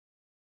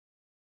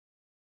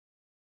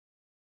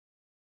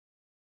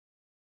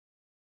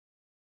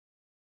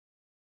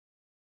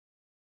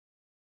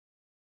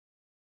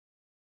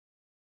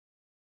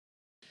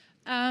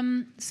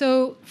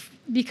So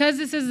because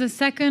this is the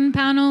second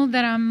panel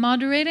that I'm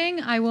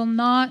moderating, I will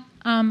not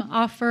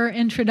offer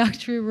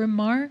introductory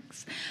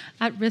remarks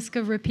at risk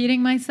of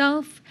repeating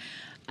myself.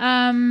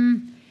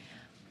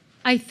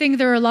 I think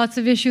there are lots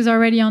of issues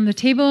already on the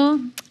table.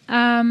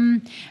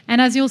 And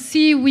as you'll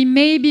see, we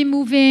may be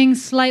moving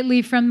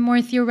slightly from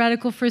more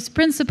theoretical first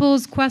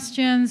principles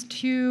questions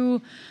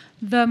to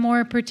the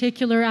more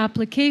particular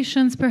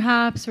applications,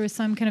 perhaps, or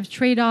some kind of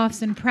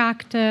trade-offs in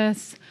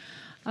practice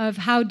of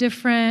how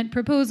different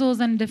proposals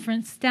and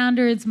different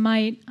standards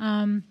might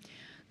come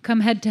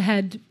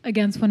head-to-head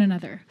against one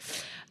another.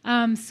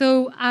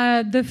 So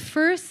the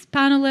first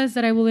panelist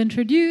that I will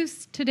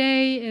introduce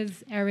today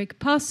is Eric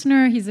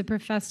Posner. He's a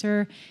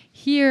professor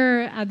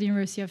here at the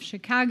University of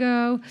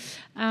Chicago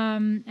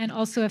and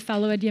also a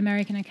fellow at the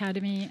American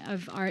Academy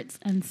of Arts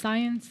and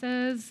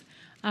Sciences.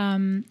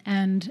 And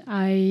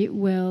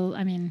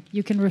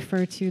you can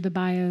refer to the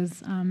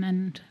bios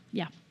and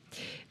yeah,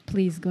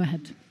 please go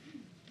ahead.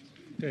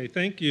 Okay,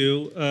 thank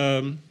you.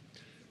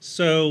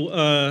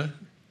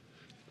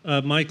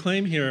 My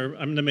claim here,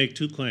 I'm going to make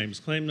two claims.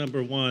 Claim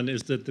number one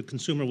is that the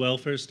consumer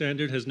welfare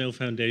standard has no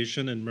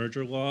foundation in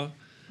merger law.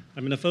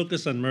 I'm going to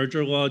focus on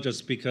merger law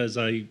just because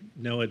I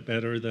know it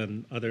better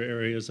than other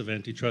areas of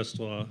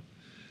antitrust law.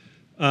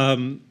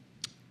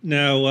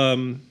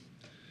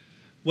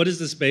 What is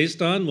this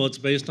based on? Well, it's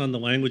based on the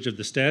language of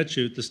the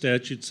statute. The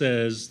statute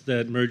says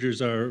that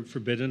mergers are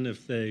forbidden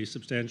if they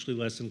substantially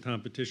lessen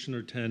competition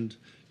or tend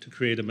to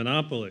create a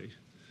monopoly.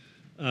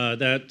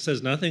 That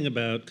says nothing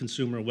about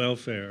consumer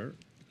welfare.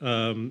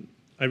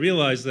 I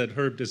realize that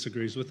Herb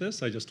disagrees with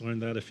this. I just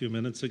learned that a few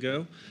minutes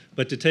ago.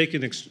 But to take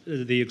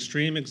the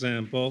extreme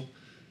example,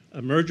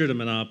 a merger to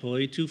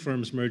monopoly, two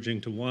firms merging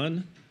to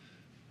one,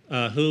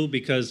 who,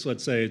 because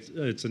let's say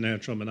it's a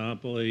natural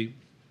monopoly,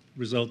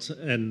 results,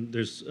 and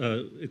there's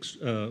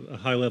a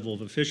high level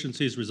of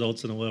efficiencies,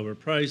 results in a lower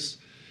price.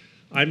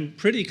 I'm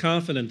pretty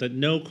confident that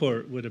no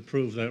court would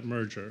approve that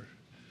merger.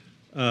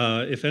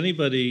 If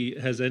anybody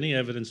has any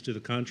evidence to the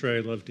contrary,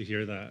 I'd love to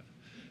hear that.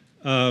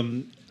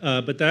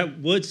 But that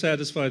would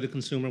satisfy the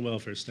consumer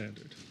welfare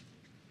standard.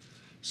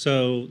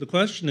 So the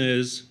question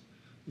is,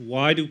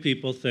 why do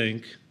people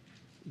think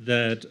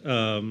that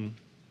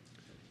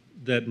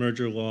that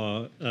merger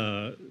law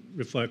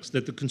reflects,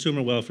 that the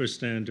consumer welfare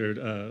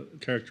standard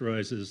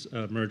characterizes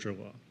merger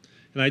law?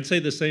 And I'd say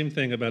the same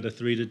thing about a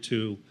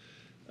 3-to-2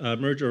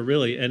 merger, or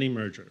really any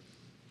merger.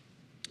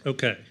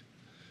 Okay.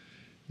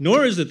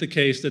 Nor is it the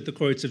case that the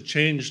courts have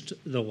changed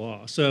the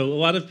law. So a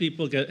lot of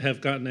people have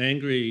gotten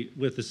angry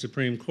with the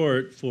Supreme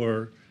Court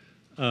for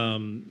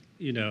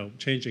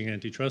changing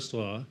antitrust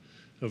law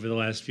over the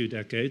last few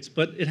decades,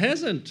 but it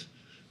hasn't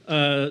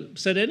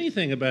said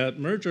anything about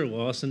merger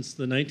law since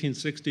the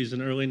 1960s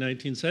and early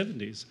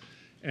 1970s.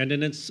 And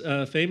in its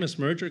famous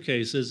merger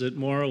cases, it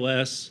more or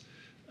less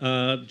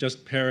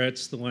just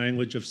parrots the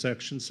language of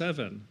Section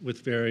 7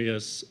 with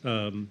various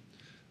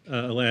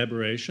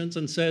elaborations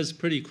and says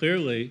pretty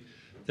clearly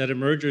that a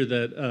merger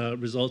that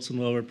results in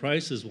lower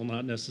prices will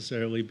not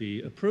necessarily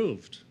be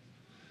approved.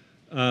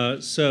 Nor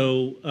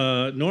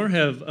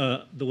have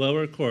the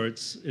lower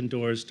courts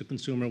endorsed a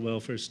consumer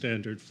welfare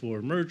standard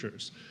for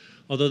mergers,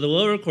 although the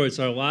lower courts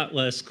are a lot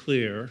less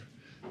clear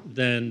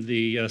than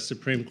the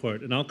Supreme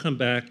Court, and I'll come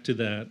back to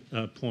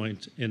that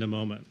point in a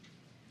moment.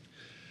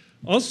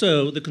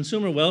 Also, the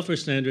consumer welfare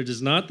standard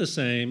is not the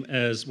same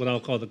as what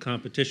I'll call the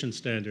competition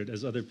standard,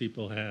 as other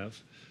people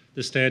have,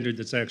 the standard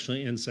that's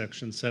actually in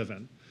Section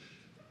 7.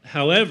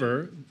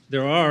 However,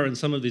 there are, in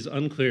some of these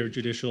unclear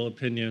judicial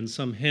opinions,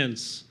 some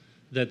hints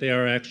that they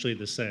are actually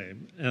the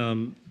same.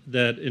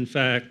 That, in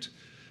fact,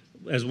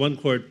 as one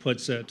court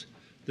puts it,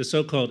 the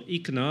so-called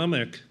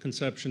economic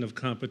conception of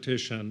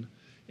competition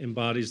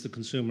embodies the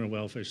consumer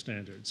welfare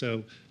standard.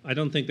 So I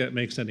don't think that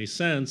makes any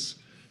sense.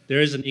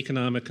 There is an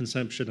economic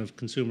conception of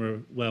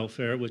consumer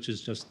welfare, which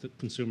is just the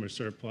consumer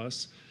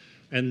surplus.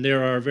 And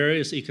there are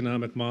various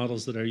economic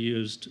models that are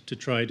used to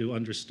try to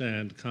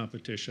understand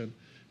competition.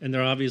 And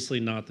they're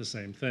obviously not the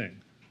same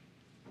thing.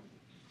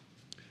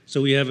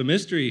 So we have a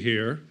mystery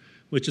here,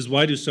 which is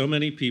why do so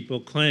many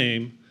people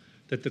claim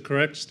that the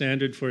correct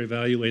standard for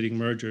evaluating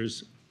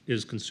mergers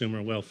is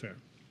consumer welfare?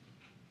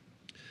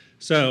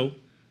 So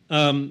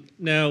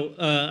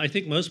I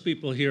think most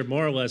people here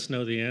more or less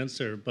know the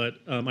answer, but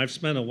I've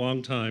spent a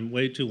long time,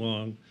 way too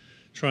long,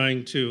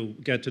 trying to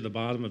get to the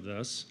bottom of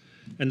this.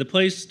 And the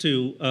place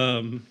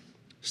to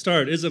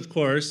start is, of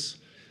course,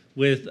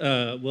 with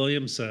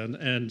Williamson,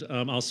 and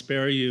I'll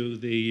spare you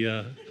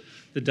the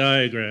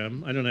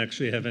diagram. I don't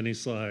actually have any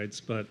slides,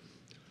 but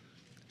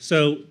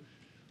so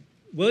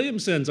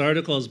Williamson's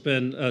article has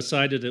been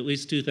cited at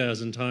least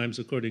 2,000 times,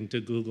 according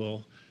to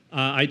Google.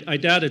 I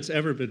doubt it's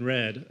ever been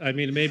read. I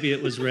mean, maybe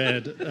it was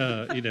read,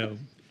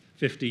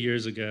 50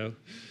 years ago.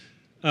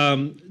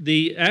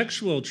 The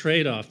actual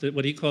trade-off,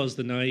 what he calls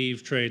the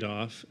naive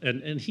trade-off,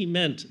 and he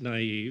meant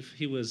naive.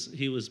 He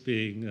was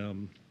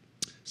being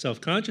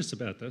self-conscious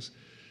about this.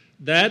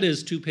 That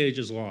is 2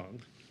 pages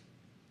long.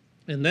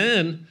 And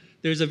then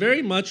there's a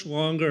very much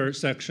longer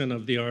section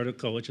of the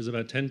article, which is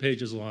about 10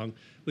 pages long,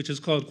 which is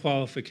called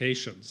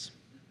qualifications.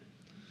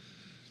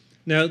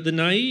 Now, the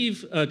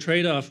naive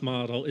trade-off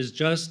model is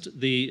just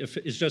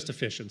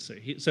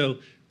efficiency.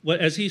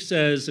 As he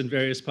says in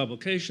various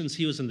publications,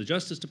 he was in the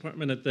Justice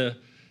Department at the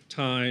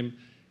time.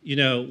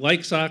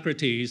 Like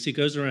Socrates, he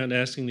goes around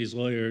asking these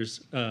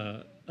lawyers,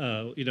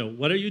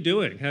 what are you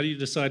doing? How do you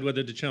decide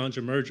whether to challenge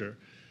a merger?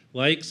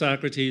 Like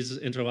Socrates'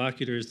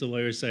 interlocutors, the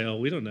lawyers say, oh,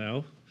 we don't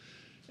know.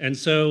 And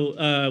so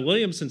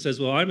Williamson says,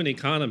 well, I'm an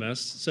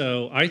economist,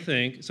 so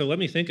let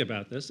me think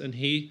about this. And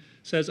he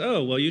says,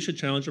 oh, well, you should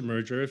challenge a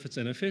merger if it's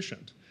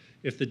inefficient,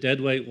 if the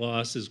deadweight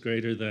loss is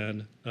greater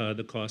than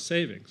the cost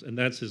savings. And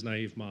that's his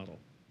naive model.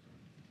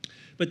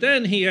 But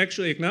then he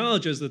actually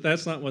acknowledges that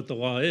that's not what the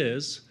law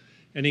is.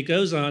 And he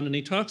goes on and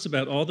he talks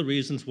about all the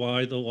reasons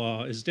why the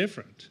law is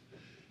different.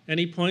 And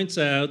he points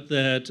out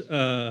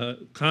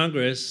that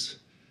Congress,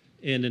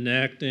 in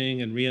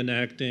enacting and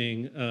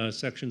reenacting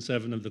Section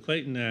 7 of the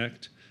Clayton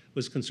Act,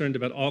 was concerned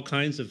about all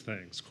kinds of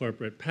things: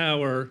 corporate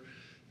power,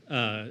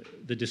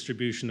 the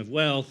distribution of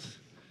wealth,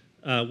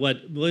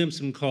 what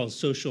Williamson calls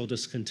social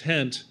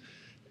discontent,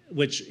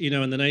 which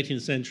in the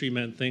 19th century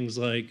meant things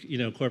like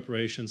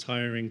corporations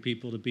hiring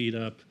people to beat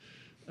up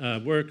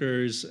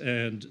workers,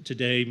 and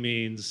today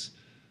means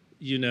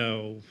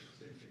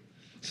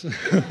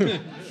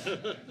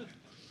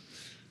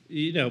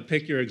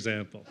pick your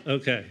example.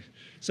 Okay.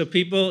 So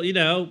people,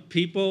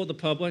 the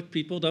public,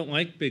 people don't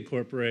like big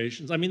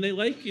corporations. I mean, they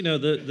like,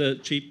 the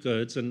cheap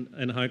goods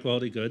and high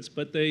quality goods,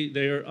 but they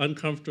are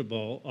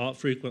uncomfortable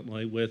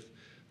frequently with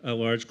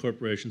large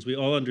corporations. We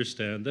all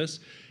understand this.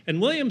 And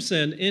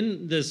Williamson,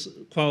 in this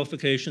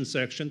qualification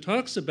section,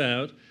 talks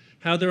about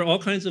how there are all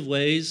kinds of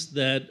ways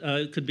that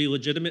could be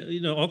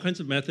legitimate, all kinds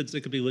of methods that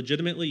could be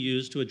legitimately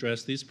used to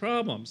address these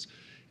problems.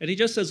 And he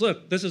just says,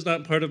 look, this is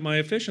not part of my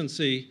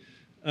efficiency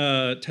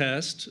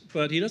test,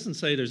 but he doesn't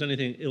say there's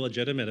anything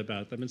illegitimate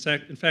about them. In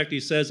fact,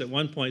 he says at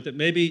one point that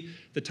maybe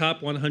the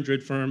top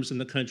 100 firms in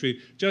the country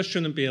just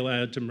shouldn't be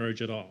allowed to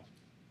merge at all,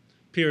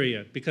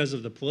 period, because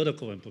of the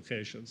political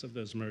implications of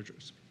those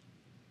mergers.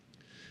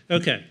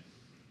 Okay.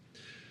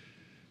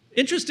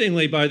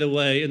 Interestingly, by the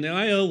way, in the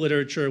IO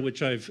literature,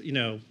 which I've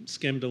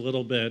skimmed a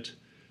little bit,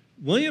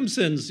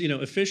 Williamson's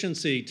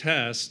efficiency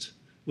test,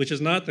 which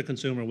is not the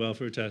consumer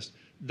welfare test,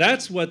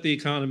 that's what the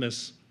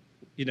economists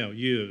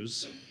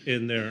use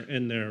in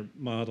their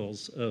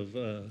models of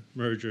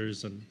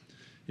mergers and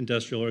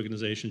industrial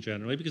organization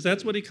generally, because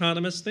that's what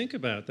economists think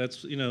about.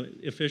 That's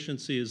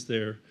efficiency is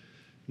their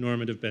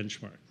normative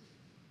benchmark.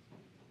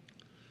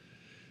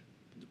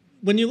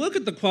 When you look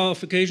at the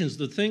qualifications,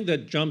 the thing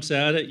that jumps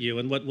out at you,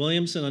 and what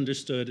Williamson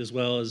understood as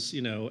well as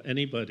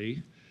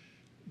anybody,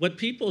 what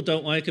people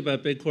don't like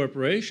about big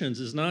corporations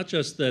is not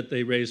just that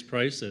they raise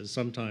prices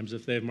sometimes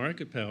if they have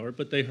market power,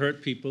 but they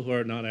hurt people who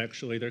are not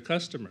actually their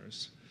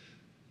customers.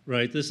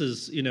 Right? This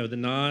is, the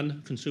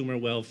non-consumer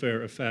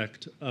welfare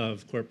effect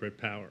of corporate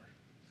power.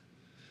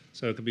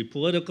 So it could be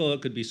political,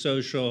 it could be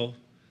social.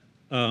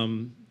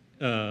 Those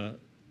are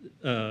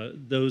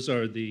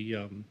the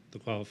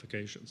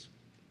qualifications.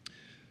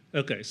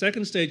 Okay,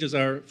 second stage is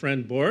our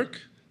friend Bork.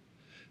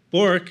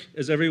 Bork,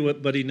 as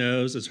everybody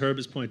knows, as Herb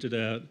has pointed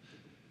out,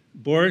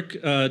 Bork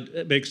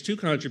makes two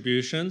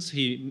contributions.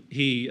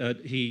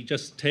 He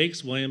just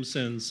takes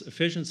Williamson's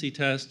efficiency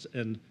test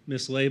and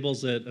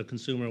mislabels it a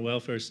consumer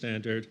welfare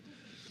standard.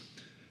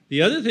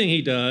 The other thing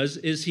he does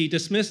is he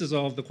dismisses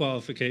all of the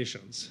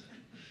qualifications.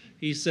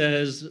 He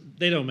says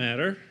they don't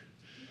matter.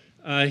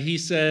 He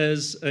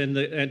says in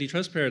the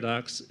antitrust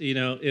paradox,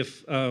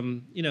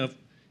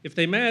 if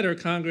they matter,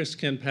 Congress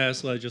can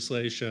pass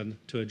legislation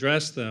to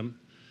address them,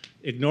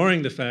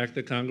 ignoring the fact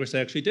that Congress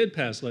actually did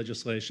pass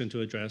legislation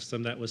to address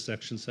them. That was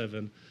Section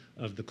 7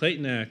 of the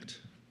Clayton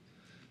Act.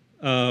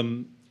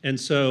 And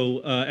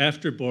so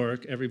after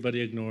Bork,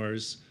 everybody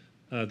ignores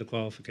the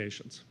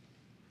qualifications.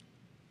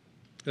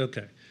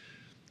 Okay.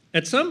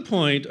 At some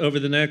point over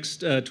the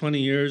next 20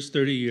 years,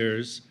 30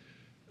 years,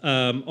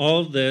 all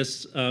of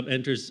this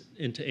enters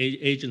into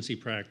agency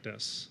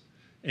practice.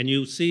 And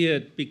you see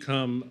it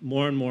become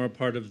more and more a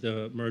part of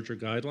the merger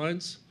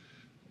guidelines.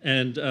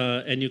 And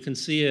you can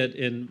see it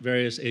in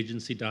various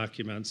agency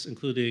documents,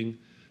 including,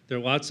 there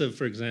are lots of,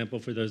 for example,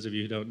 for those of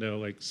you who don't know,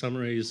 like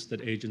summaries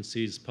that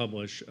agencies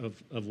publish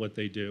of what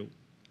they do.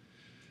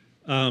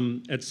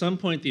 At some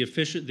point, the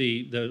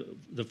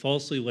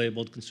falsely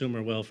labeled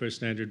consumer welfare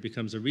standard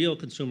becomes a real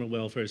consumer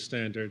welfare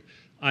standard.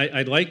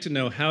 I'd like to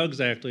know how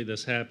exactly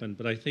this happened,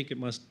 but I think it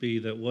must be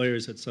that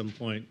lawyers at some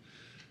point,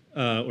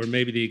 or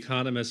maybe the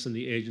economists and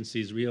the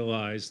agencies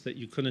realized that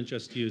you couldn't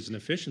just use an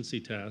efficiency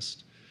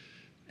test.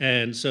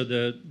 And so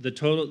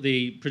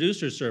the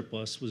producer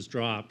surplus was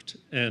dropped,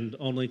 and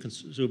only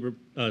consumer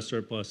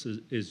surplus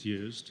is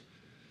used.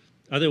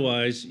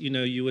 Otherwise,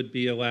 you would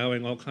be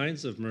allowing all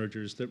kinds of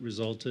mergers that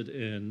resulted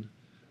in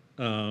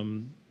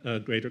a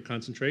greater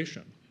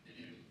concentration.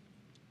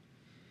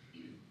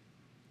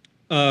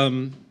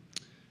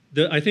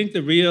 I think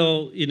the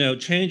real,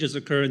 changes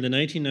occur in the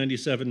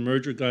 1997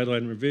 merger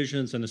guideline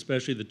revisions and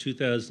especially the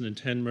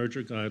 2010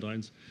 merger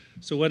guidelines.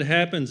 So what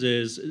happens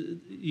is,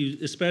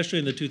 especially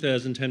in the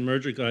 2010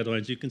 merger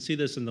guidelines, you can see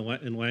this in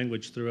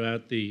language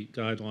throughout the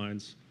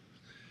guidelines.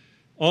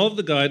 All of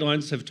the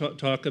guidelines have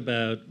talk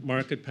about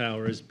market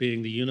power as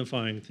being the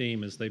unifying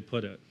theme, as they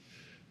put it.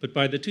 But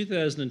by the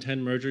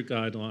 2010 merger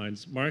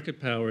guidelines, market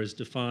power is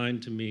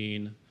defined to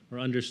mean, or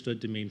understood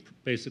to mean,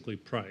 basically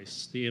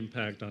price, the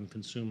impact on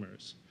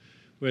consumers.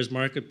 Whereas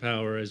market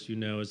power, as you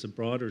know, is a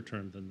broader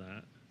term than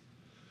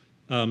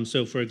that.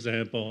 So for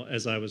example,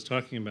 as I was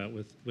talking about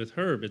with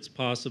Herb, it's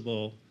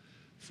possible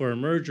for a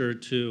merger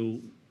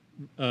to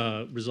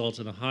result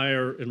in a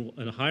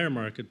higher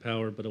market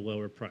power but a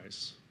lower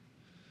price.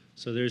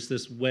 So there's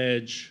this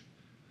wedge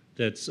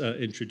that's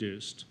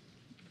introduced.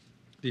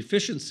 The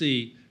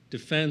efficiency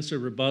defense or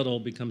rebuttal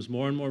becomes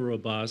more and more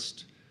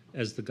robust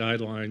as the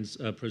guidelines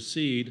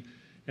proceed.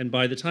 And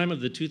by the time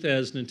of the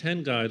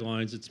 2010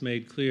 guidelines, it's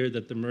made clear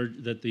that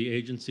the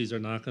agencies are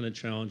not going to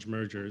challenge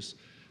mergers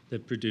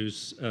that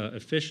produce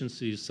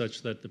efficiencies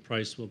such that the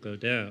price will go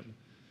down.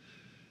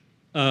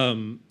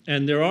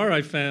 And there are,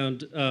 I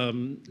found,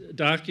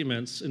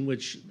 documents in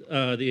which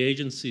the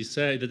agencies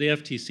say that the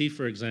FTC,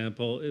 for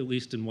example, at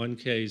least in one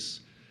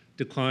case,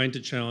 declined to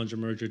challenge a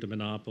merger to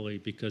monopoly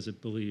because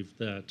it believed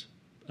that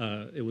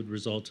it would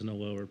result in a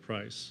lower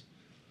price.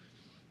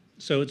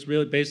 So it's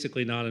really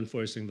basically not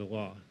enforcing the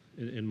law,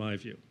 in my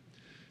view.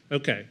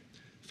 Okay,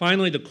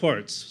 finally, the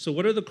courts. So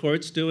what are the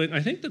courts doing? I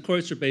think the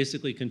courts are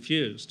basically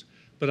confused.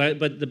 But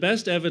the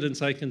best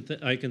evidence I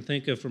can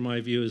think of, from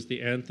my view, is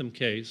the Anthem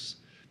case.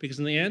 Because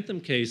in the Anthem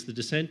case, the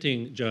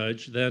dissenting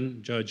judge, then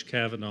Judge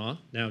Kavanaugh,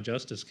 now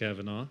Justice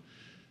Kavanaugh,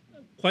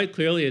 quite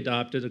clearly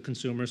adopted a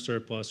consumer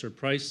surplus or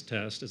price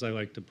test, as I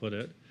like to put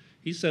it.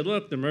 He said,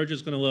 look, the merger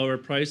is going to lower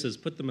prices,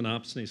 put the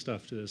monopsony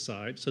stuff to the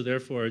side, so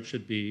therefore it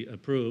should be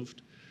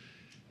approved.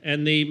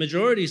 And the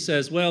majority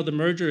says, well, the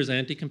merger is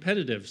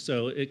anti-competitive,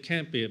 so it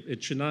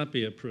should not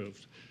be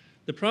approved.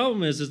 The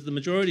problem is the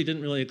majority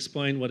didn't really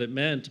explain what it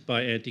meant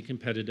by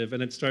anti-competitive,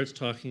 and it starts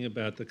talking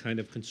about the kind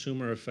of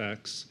consumer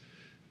effects,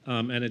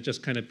 and it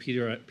just kind of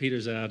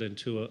peters out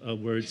into a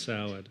word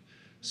salad.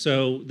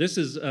 So this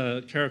is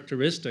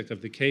characteristic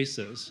of the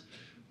cases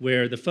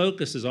where the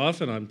focus is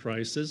often on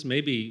prices,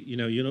 maybe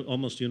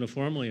almost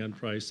uniformly on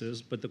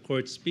prices, but the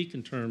courts speak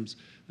in terms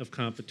of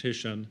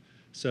competition.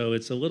 So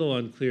it's a little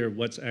unclear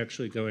what's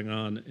actually going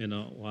on in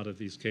a lot of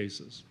these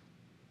cases.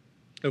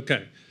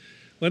 Okay,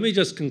 let me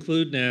just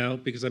conclude now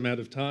because I'm out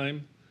of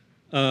time.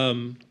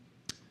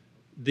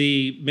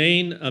 The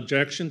main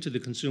objection to the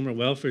consumer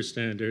welfare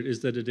standard is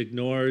that it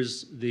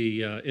ignores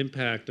the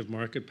impact of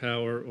market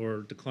power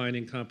or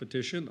declining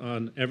competition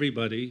on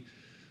everybody,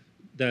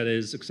 that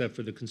is, except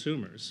for the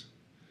consumers.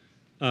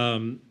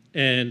 And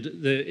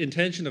the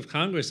intention of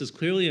Congress is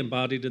clearly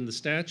embodied in the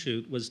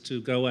statute, was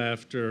to go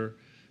after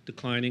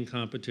declining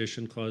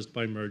competition caused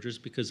by mergers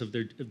because of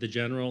the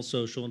general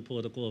social and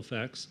political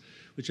effects,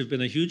 which have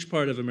been a huge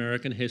part of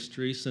American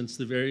history since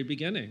the very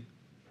beginning.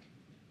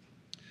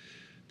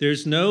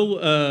 There's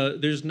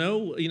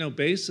no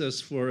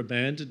basis for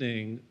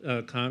abandoning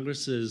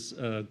Congress's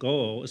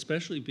goal,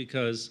 especially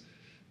because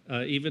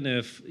even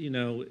if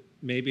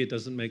maybe it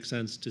doesn't make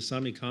sense to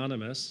some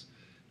economists,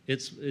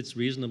 it's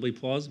reasonably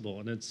plausible,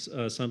 and it's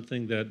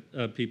something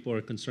that people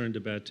are concerned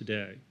about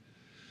today.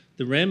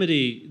 The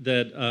remedy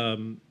that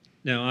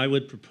now I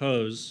would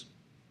propose,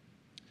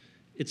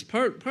 it's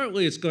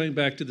partly it's going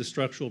back to the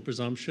structural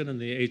presumption and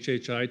the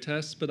HHI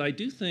tests, but I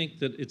do think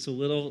that it's a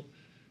little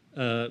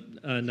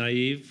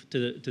naive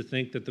to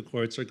think that the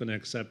courts are going to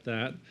accept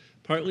that,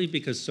 partly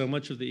because so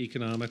much of the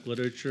economic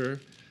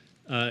literature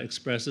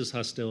expresses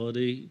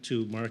hostility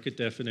to market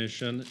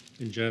definition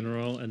in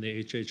general and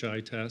the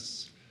HHI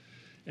tests,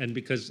 and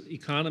because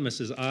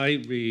economists, as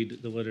I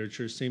read the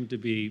literature, seem to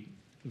be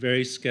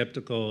very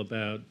skeptical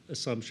about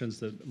assumptions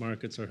that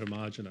markets are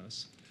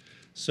homogeneous.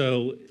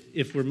 So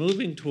if we're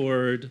moving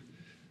toward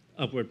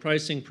upward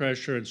pricing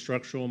pressure and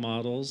structural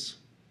models,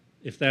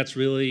 if that's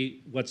really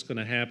what's going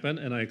to happen,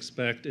 and I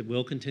expect it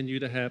will continue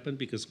to happen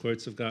because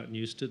courts have gotten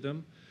used to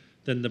them,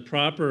 then the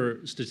proper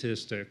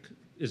statistic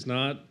is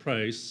not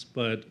price,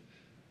 but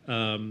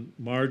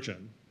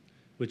margin,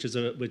 which is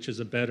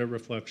a better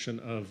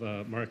reflection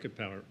of market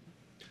power.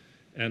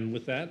 And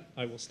with that,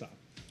 I will stop.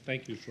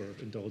 Thank you for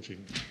indulging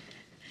me.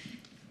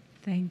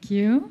 Thank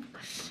you.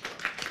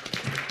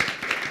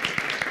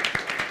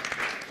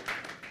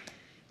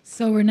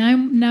 So we're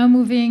now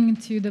moving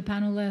to the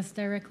panelists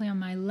directly on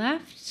my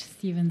left,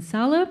 Stephen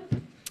Salop.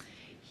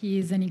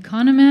 He's an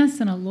economist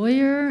and a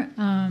lawyer,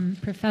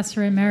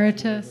 professor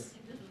emeritus.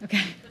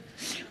 Okay.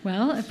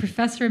 Well, a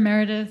professor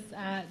emeritus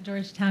at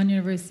Georgetown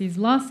University's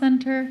Law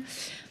Center.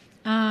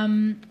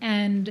 In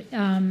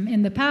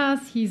the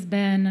past, he's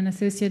been an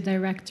associate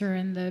director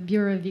in the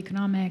Bureau of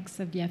Economics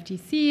of the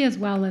FTC, as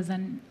well as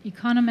an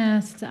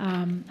economist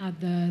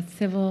at the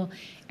Civil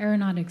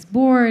Aeronautics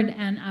Board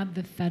and at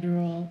the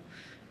Federal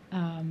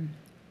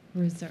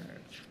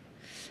Reserve.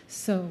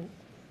 So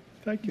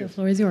Thank you. The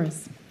floor is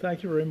yours.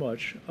 Thank you very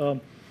much.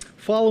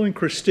 Following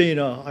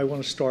Christina, I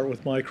want to start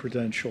with my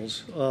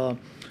credentials.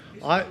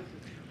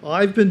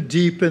 I've been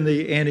deep in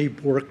the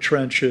anti-Bork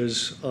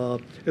trenches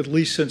at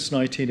least since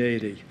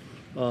 1980.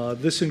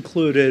 This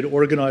included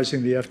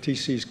organizing the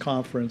FTC's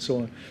conference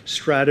on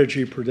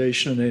strategy,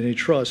 predation, and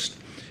antitrust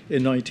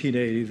in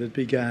 1980 that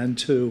began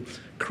to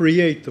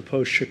create the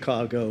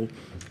post-Chicago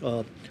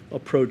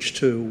approach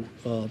to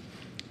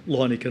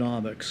law and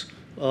economics.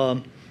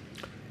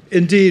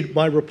 Indeed,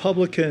 my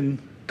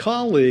Republican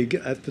colleague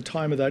at the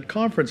time of that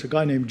conference, a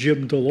guy named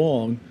Jim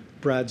DeLong,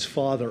 Brad's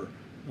father,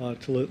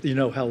 to let you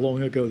know how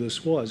long ago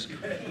this was.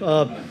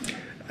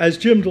 As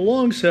Jim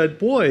DeLong said,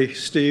 boy,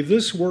 Steve,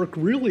 this work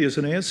really is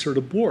an answer to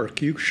Bork.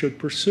 You should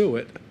pursue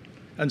it.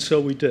 And so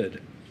we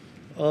did.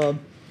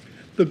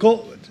 The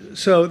goal,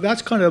 so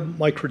that's kind of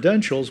my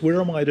credentials.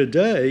 Where am I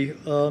today?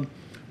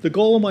 The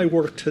goal of my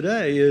work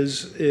today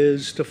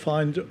is to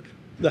find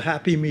the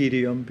happy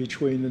medium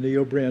between the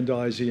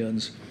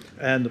neo-Brandeisians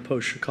and the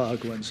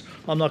post-Chicagoans.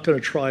 I'm not going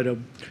to try to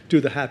do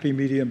the happy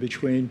medium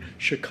between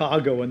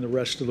Chicago and the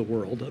rest of the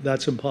world.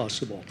 That's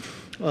impossible,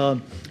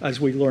 as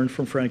we learned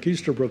from Frank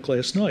Easterbrook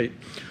last night.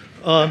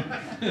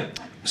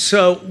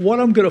 So what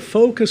I'm going to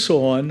focus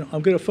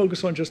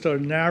on just a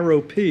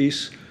narrow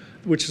piece,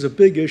 which is a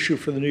big issue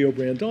for the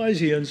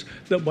neo-Brandeisians,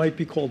 that might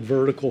be called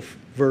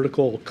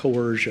vertical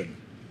coercion.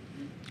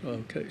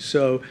 Okay,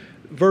 so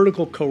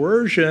vertical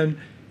coercion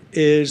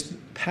is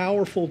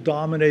powerful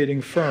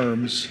dominating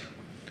firms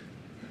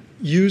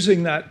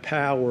using that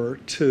power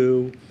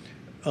to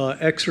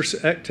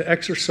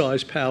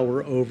exercise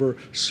power over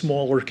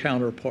smaller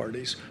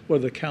counterparties,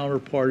 whether the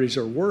counterparties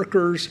are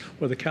workers,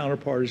 whether the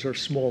counterparties are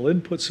small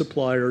input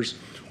suppliers,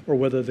 or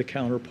whether the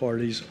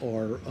counterparties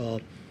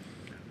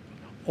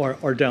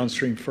are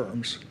downstream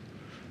firms.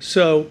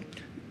 So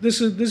this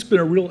has been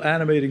a real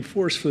animating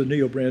force for the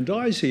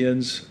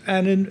neo-Brandeisians,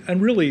 and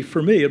really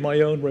for me in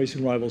my own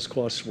Raising Rivals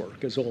costs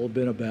work has all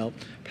been about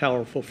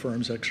powerful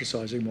firms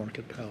exercising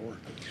market power.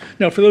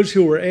 Now, for those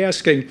who were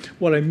asking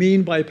what I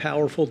mean by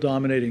powerful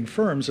dominating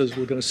firms, as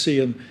we're going to see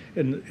in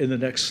the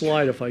next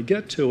slide if I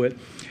get to it,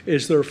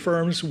 is they're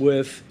firms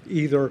with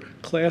either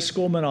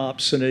classical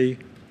monopsony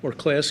or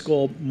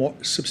classical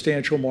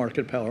substantial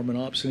market power,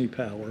 monopsony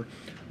power,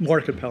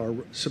 market power,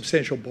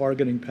 substantial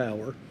bargaining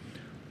power.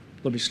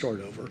 Let me start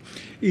over.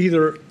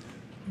 Either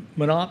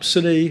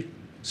monopsony,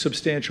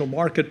 substantial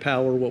market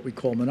power, what we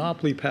call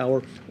monopoly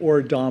power,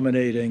 or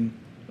dominating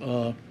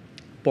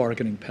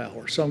bargaining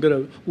power. So I'm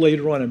going to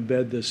later on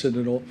embed this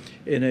in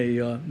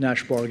a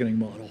Nash bargaining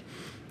model.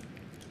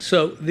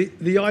 So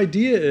the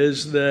idea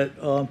is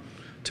that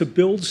to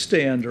build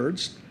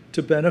standards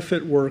to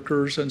benefit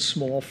workers and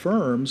small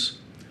firms,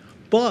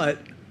 but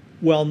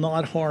while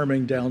not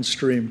harming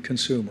downstream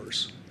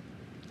consumers.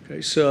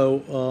 Okay,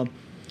 so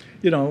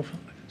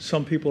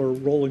some people are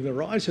rolling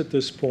their eyes at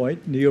this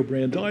point,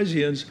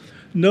 neo-Brandeisians.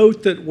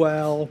 Note that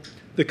while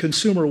the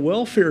consumer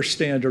welfare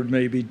standard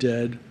may be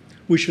dead,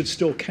 we should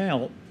still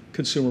count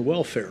consumer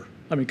welfare.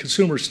 I mean,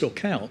 consumers still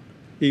count,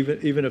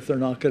 even if they're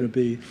not going to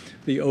be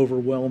the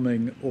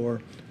overwhelming or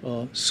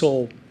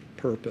sole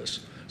purpose.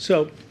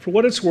 So for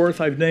what it's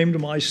worth, I've named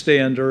my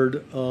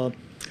standard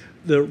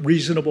the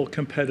Reasonable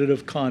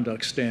Competitive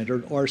Conduct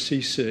Standard,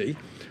 RCC.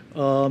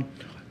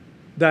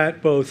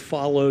 That both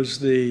follows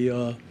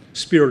the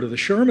spirit of the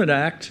Sherman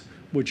Act,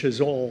 which is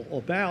all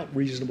about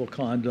reasonable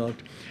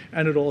conduct,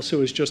 and it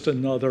also is just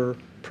another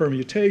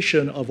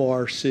permutation of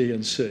R, C,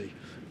 and C.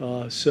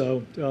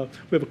 So we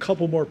have a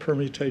couple more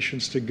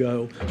permutations to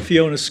go.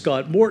 Fiona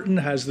Scott Morton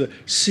has the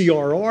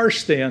CRR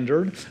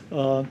standard,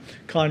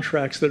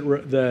 contracts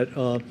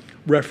that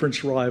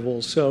reference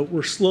rivals. So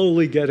we're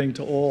slowly getting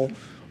to all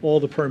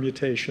the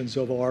permutations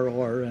of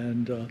RR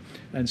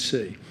and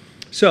C.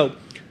 So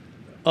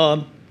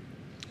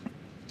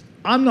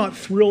I'm not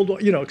thrilled,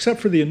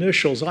 except for the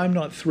initials, I'm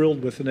not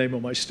thrilled with the name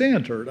of my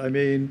standard. I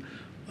mean,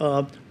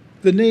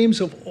 the names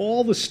of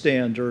all the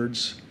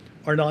standards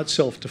are not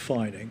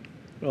self-defining.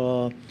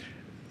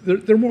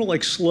 They're more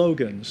like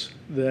slogans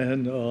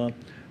than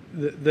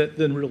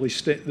really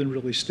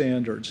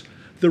standards.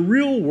 The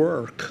real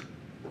work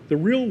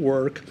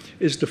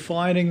is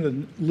defining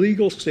the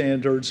legal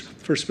standards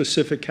for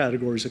specific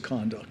categories of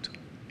conduct.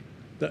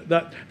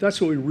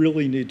 That's what we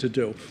really need to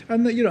do.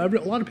 And a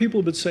lot of people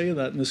have been saying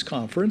that in this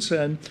conference,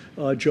 and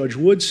Judge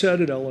Wood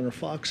said it, Eleanor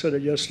Fox said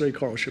it yesterday,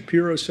 Carl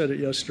Shapiro said it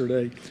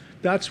yesterday.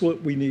 That's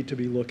what we need to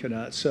be looking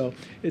at. So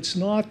it's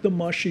not the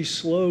mushy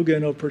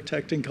slogan of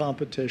protecting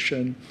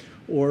competition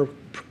or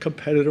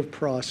competitive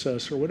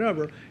process or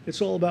whatever.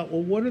 It's all about,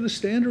 well, what are the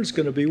standards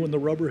going to be when the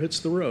rubber hits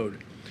the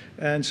road?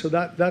 And so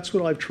that's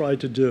what I've tried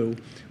to do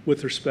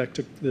with respect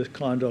to the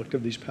conduct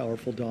of these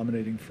powerful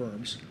dominating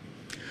firms.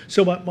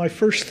 So the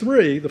first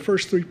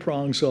three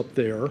prongs up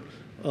there,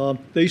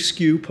 they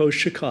skew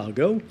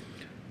post-Chicago,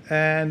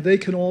 and they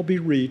can all be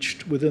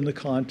reached within the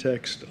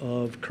context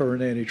of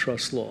current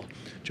antitrust law,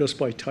 just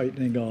by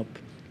tightening up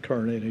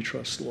current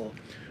antitrust law.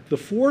 The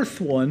fourth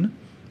one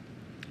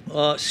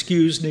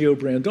skews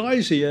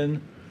neo-Brandeisian,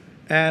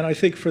 And I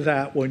think for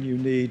that one, you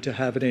need to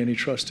have an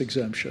antitrust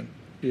exemption.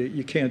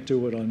 You can't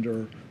do it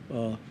under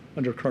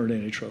current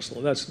antitrust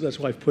law. That's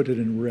why I've put it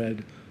in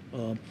red,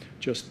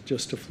 just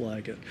to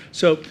flag it.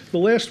 So the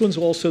last one's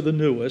also the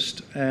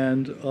newest,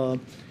 and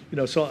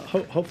so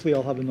hopefully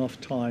I'll have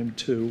enough time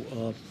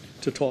to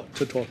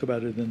talk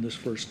about it in this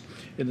first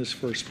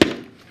part.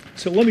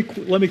 So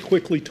let me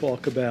quickly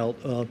talk about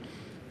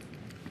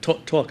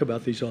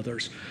these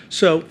others.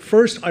 So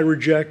first, I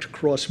reject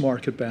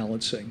cross-market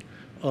balancing.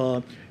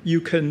 You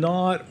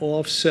cannot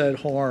offset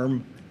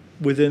harm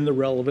within the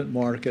relevant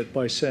market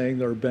by saying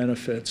there are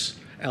benefits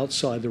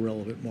outside the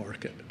relevant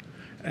market.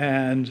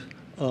 And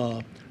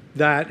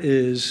that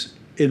is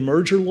in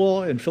merger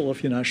law in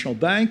Philadelphia National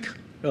Bank.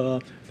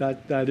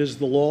 That is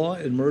the law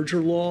in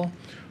merger law.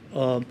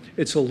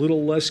 It's a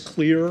little less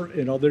clear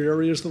in other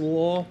areas of the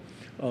law.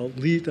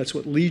 That's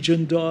what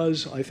Legion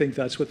does. I think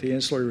that's what the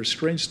ancillary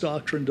restraints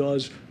doctrine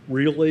does,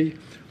 really.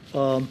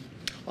 You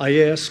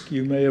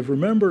may have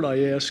remembered,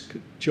 I asked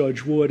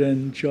Judge Wood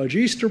and Judge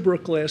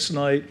Easterbrook last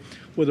night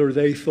whether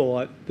they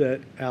thought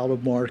that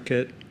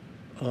out-of-market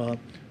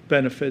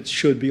benefits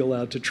should be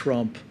allowed to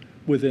trump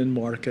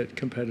within-market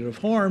competitive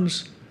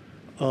harms.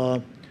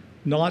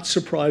 Not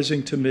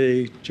surprising to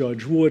me,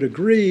 Judge Wood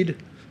agreed,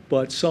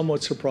 but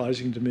somewhat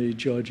surprising to me,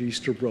 Judge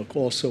Easterbrook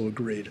also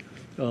agreed.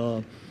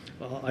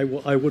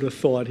 I would have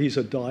thought he's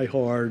a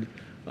diehard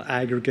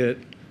aggregate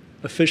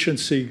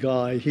efficiency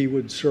guy. He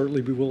would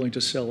certainly be willing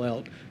to sell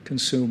out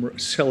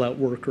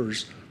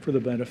workers for the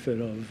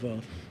benefit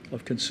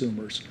of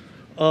consumers.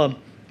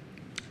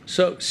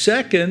 So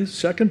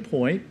second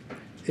point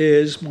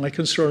is my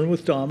concern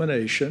with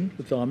domination,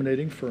 with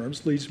dominating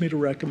firms, leads me to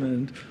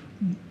recommend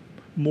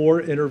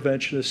more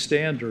interventionist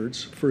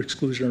standards for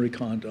exclusionary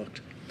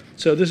conduct.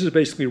 So this is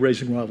basically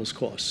raising rivals'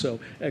 costs. So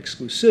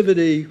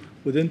exclusivity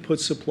with input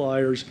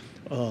suppliers,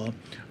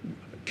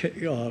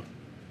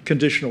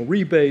 conditional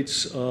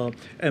rebates,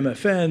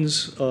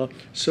 MFNs,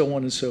 so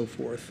on and so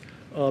forth.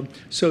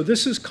 So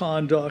this is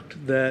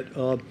conduct that,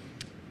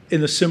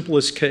 in the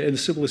simplest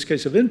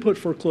case of input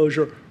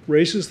foreclosure,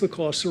 raises the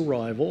cost of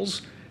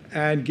rivals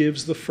and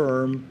gives the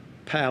firm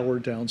power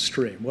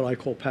downstream, what I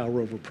call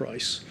power over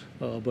price.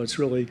 But it's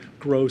really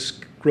gross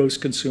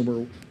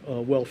consumer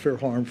welfare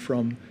harm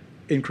from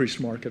increased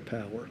market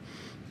power.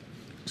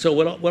 So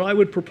what I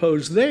would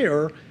propose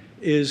there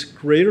is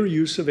greater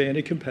use of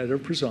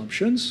anti-competitive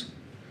presumptions,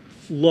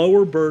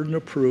 lower burden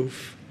of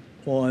proof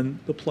on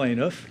the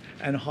plaintiff,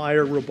 and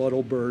higher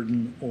rebuttal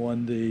burden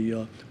on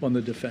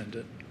the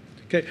defendant.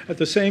 Okay. At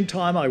the same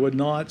time, I would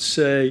not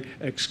say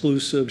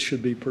exclusive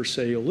should be per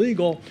se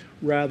illegal,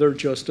 rather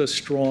just a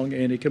strong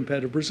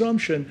anti-competitive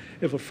presumption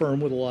if a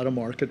firm with a lot of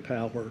market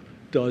power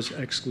does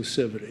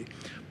exclusivity.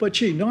 But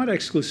gee, not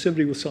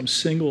exclusivity with some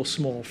single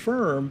small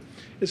firm.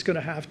 It's going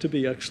to have to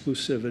be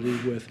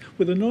exclusivity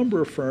with a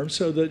number of firms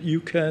so that you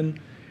can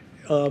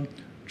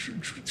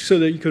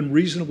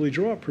reasonably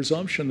draw a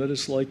presumption that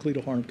it's likely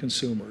to harm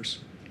consumers.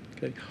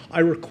 Okay. I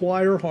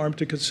require harm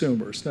to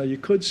consumers. Now you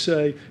could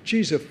say,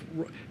 geez, if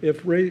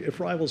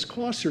rivals'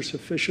 costs are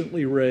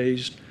sufficiently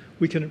raised,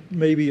 we can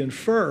maybe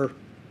infer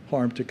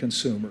harm to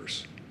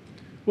consumers.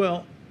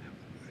 Well,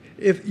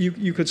 if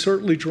you could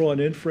certainly draw an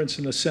inference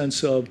in the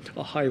sense of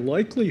a high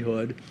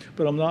likelihood,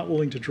 but I'm not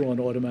willing to draw an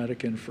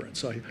automatic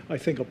inference. I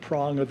think a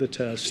prong of the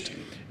test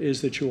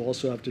is that you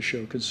also have to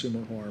show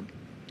consumer harm.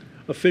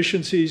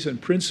 Efficiencies in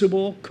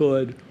principle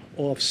could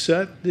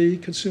offset the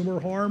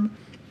consumer harm,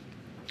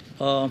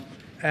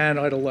 and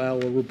I'd allow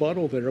a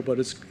rebuttal there, but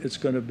it's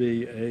going to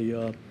be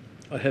a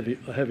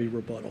heavy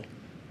rebuttal.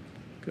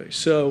 Okay,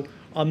 so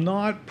I'm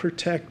not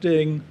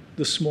protecting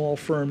the small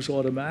firms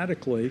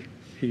automatically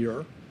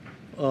here.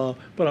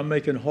 But I'm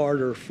making it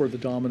harder for the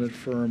dominant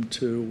firm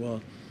to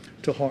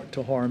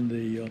harm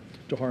the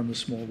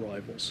small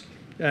rivals.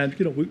 And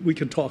we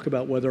can talk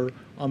about whether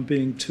I'm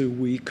being too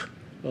weak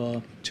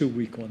on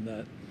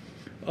that.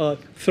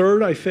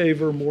 Third, I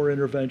favor more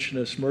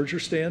interventionist merger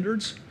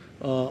standards.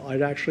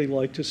 I'd actually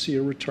like to see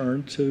a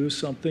return to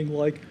something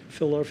like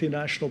Philadelphia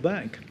National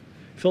Bank.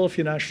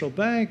 Philadelphia National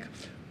Bank,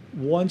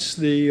 once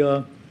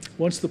the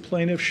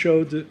plaintiff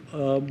showed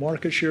that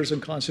market shares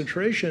and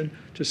concentration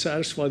to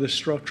satisfy the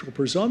structural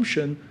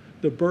presumption,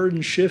 the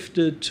burden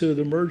shifted to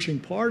the merging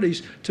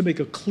parties to make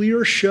a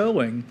clear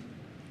showing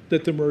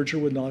that the merger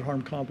would not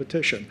harm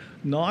competition.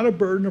 Not a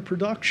burden of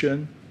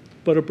production,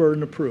 but a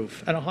burden of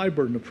proof, and a high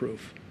burden of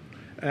proof.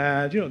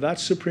 And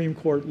that's Supreme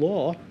Court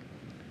law,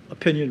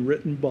 opinion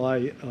written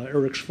by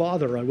Eric's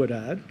father, I would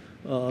add,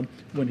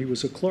 when he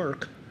was a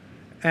clerk.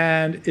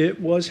 And it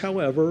was,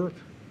 however,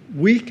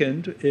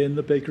 weakened in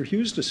the Baker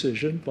Hughes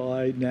decision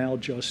by now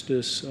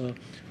Justice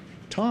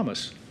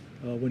Thomas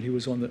when he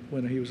was on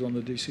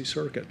the D.C.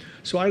 Circuit.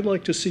 So I'd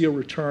like to see a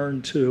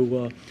return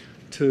to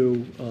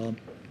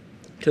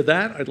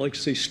that. I'd like to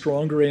see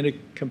stronger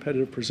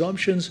anti-competitive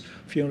presumptions.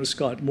 Fiona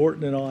Scott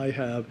Morton and I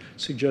have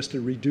suggested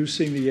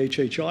reducing the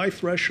HHI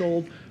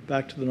threshold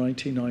back to the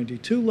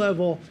 1992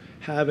 level,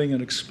 having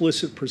an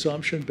explicit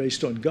presumption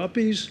based on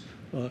guppies.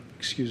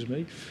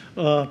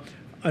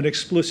 an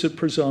explicit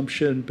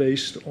presumption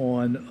based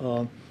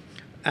on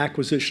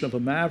acquisition of a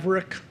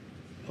maverick,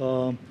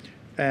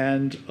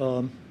 and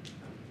I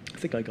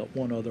think I got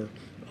one other.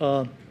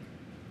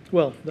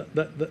 Well,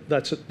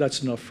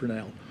 that's enough for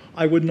now.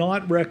 I would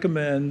not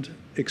recommend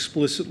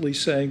explicitly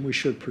saying we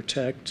should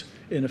protect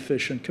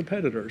inefficient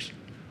competitors.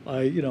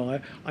 I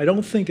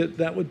don't think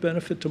that would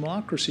benefit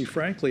democracy,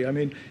 frankly. I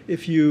mean,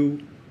 if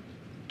you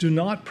do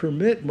not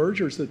permit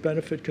mergers that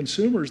benefit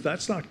consumers,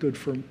 that's not good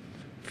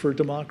for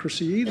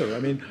democracy either. I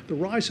mean, the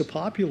rise of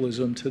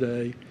populism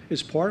today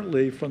is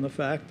partly from the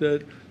fact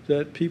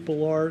that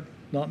people are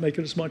not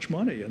making as much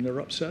money and they're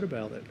upset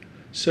about it.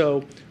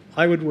 So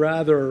I would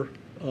rather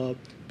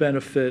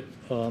benefit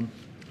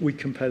weak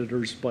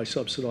competitors by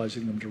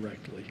subsidizing them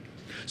directly.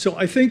 So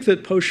I think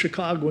that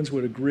post-Chicagoans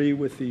would agree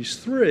with these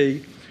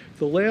three.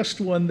 The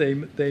last one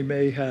they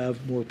may have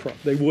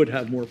they would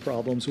have more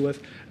problems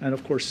with, and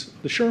of course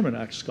the Sherman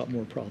Act's got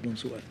more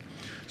problems with.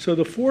 So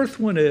the fourth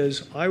one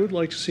is I would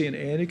like to see an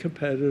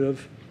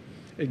anti-competitive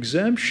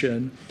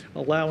exemption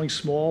allowing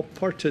small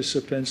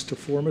participants to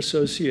form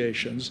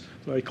associations,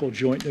 what I call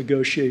joint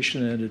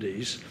negotiation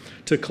entities,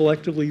 to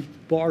collectively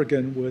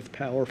bargain with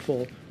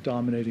powerful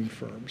dominating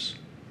firms.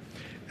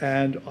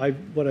 And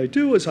what I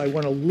do is I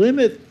want to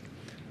limit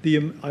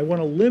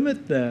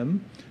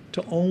them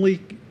to only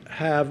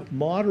have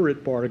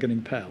moderate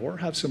bargaining power,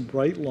 have some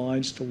bright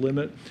lines to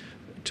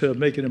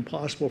make it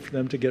impossible for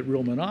them to get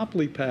real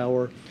monopoly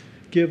power,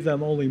 give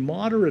them only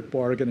moderate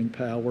bargaining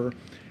power.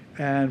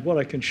 And what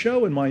I can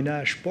show in my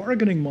Nash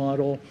bargaining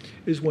model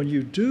is when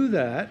you do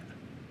that,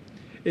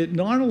 it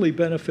not only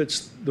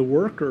benefits the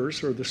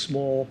workers or the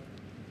small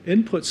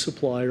input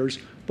suppliers,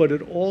 but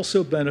it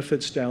also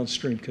benefits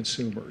downstream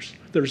consumers.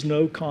 There's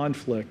no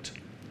conflict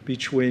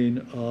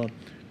between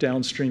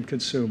downstream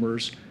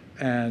consumers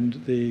and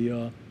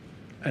the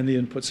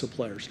input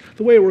suppliers.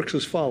 The way it works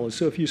is as follows.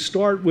 So if you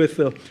start with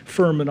the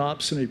firm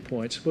monopsony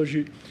point, suppose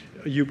you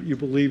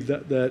believe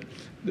that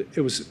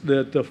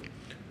the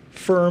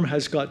firm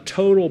has got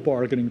total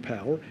bargaining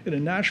power. In a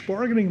Nash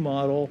bargaining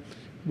model,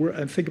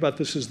 and think about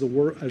this as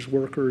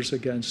workers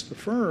against the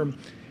firm,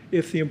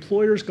 if the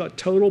employer's got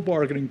total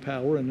bargaining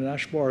power in a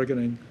Nash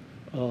bargaining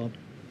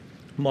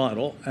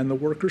model and the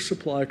worker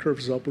supply curve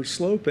is upward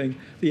sloping,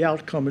 the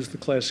outcome is the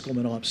classical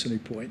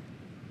monopsony point.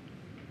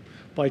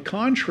 By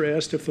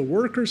contrast, if the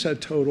workers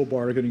had total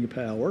bargaining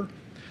power,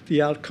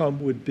 the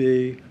outcome would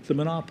be the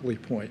monopoly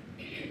point.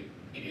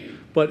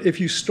 But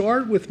if you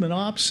start with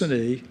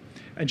monopsony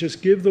and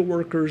just give the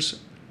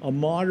workers a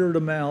moderate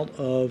amount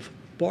of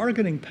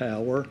bargaining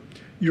power,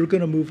 you're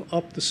going to move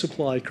up the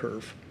supply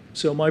curve.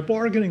 So my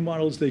bargaining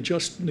model is they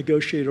just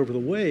negotiate over the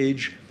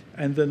wage,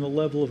 and then the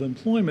level of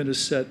employment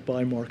is set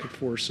by market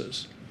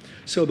forces.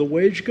 So the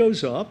wage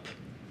goes up.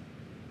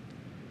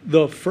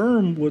 The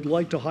firm would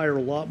like to hire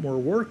a lot more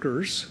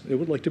workers. It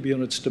would like to be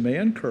on its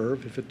demand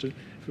curve if it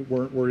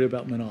weren't worried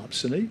about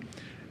monopsony.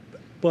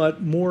 But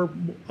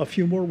a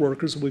few more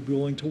workers will be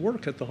willing to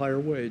work at the higher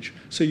wage.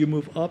 So you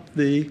move up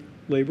the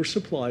labor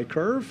supply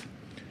curve.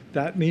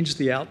 That means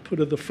the output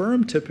of the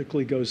firm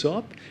typically goes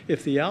up.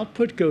 If the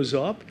output goes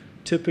up,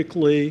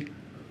 typically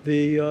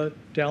the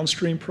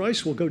downstream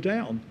price will go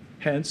down.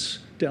 Hence,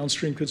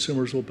 downstream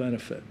consumers will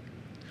benefit.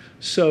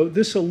 So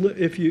this,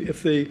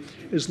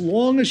 as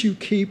long as you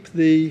keep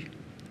the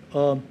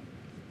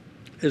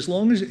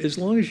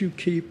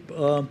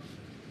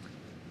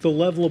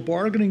level of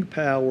bargaining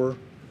power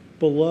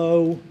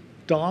below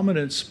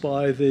dominance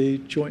by the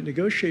joint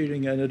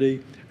negotiating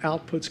entity,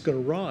 output's going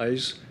to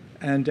rise,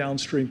 and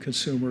downstream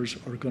consumers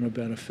are going to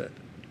benefit.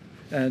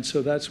 And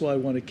so that's why I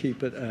want to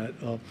keep it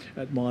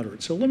at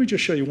moderate. So let me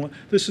just show you one.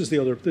 This is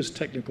this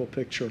technical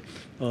picture.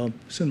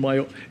 This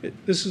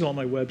is on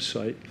my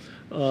website,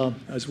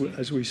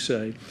 as we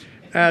say.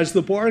 As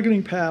the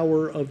bargaining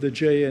power of the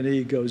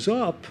J&E goes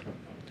up,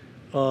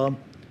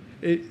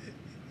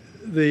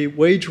 the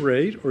wage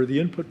rate or the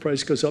input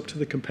price goes up to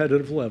the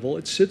competitive level.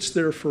 It sits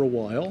there for a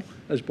while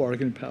as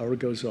bargaining power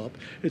goes up.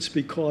 It's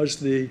because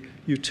the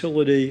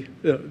utility,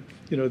 the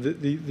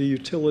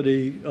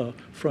utility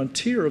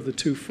frontier of the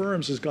two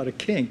firms has got a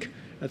kink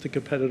at the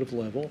competitive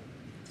level.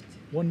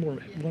 One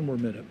more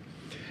minute.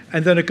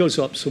 And then it goes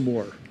up some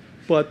more.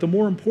 But the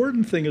more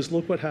important thing is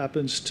look what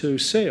happens to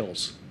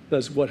sales.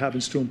 That's what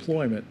happens to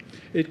employment.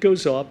 It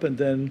goes up and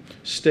then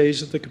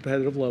stays at the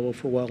competitive level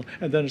for a while,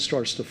 and then it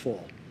starts to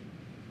fall.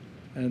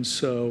 And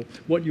so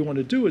what you want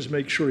to do is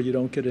make sure you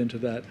don't get into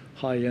that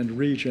high-end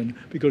region,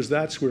 because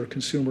that's where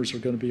consumers are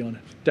going to be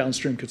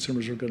downstream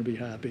consumers are going to be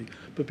happy.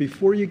 But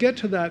before you get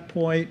to that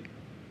point,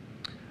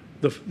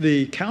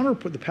 the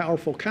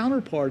powerful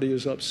counterparty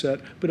is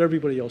upset, but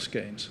everybody else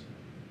gains.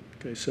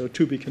 Okay, so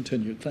to be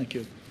continued. Thank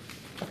you.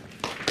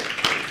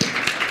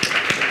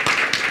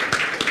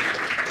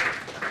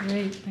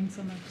 Great, thanks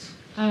so much.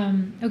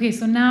 Okay,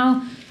 so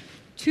now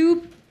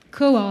two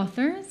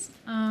co-authors.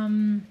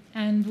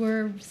 And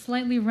we're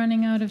slightly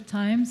running out of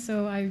time,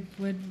 so I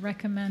would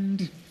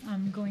recommend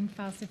going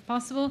fast if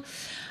possible.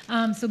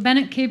 So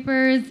Bennett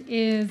Capers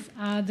is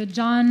the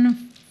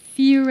John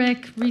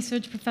Fierick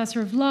Research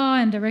Professor of Law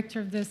and Director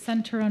of the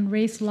Center on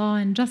Race, Law,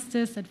 and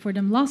Justice at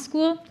Fordham Law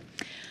School.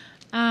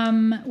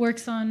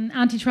 Works on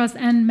antitrust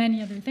and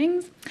many other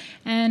things.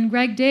 And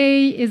Greg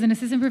Day is an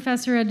assistant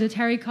professor at the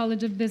Terry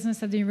College of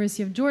Business at the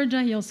University of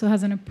Georgia. He also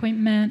has an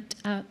appointment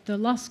at the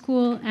law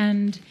school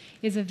and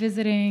is a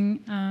visiting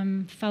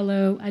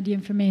fellow at the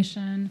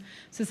Information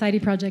Society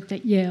Project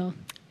at Yale,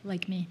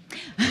 like me.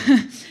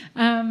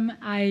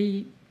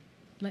 I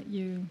let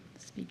you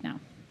speak now.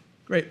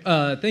 Great.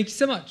 Thank you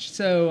so much.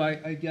 So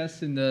I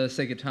guess in the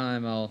sake of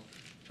time, I'll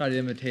try to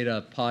imitate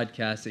a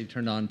podcast that you've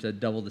turned on to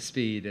double the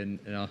speed, and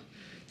I'll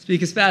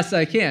speak as fast as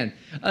I can.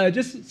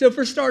 Just so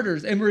for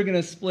starters, and we're going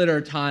to split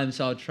our time,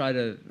 so I'll try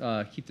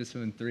to keep this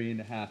within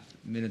 3.5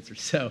 minutes or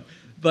so.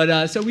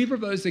 But so we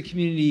proposed a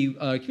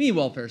community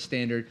welfare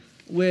standard,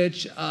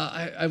 which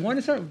I want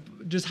to start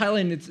just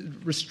highlighting. It's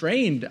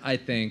restrained, I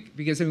think,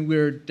 because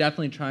we're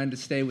definitely trying to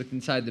stay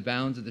inside the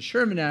bounds of the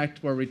Sherman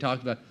Act, where we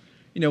talked about,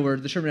 where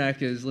the Sherman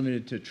Act is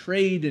limited to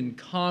trade and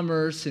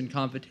commerce and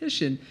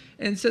competition.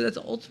 And so that's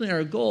ultimately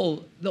our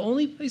goal. The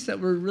only place that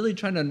we're really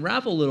trying to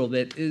unravel a little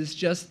bit is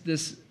just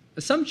this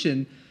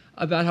assumption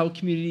about how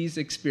communities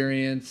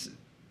experience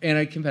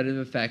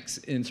anti-competitive effects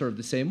in sort of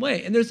the same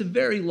way. And there's a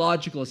very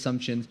logical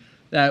assumption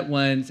that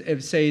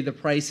if say, the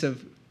price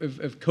of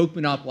Coke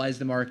monopolized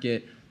the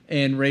market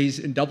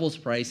and doubles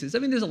prices,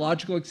 there's a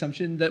logical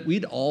assumption that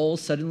we'd all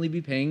suddenly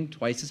be paying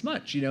twice as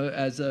much,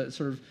 as a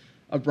sort of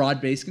a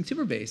broad-based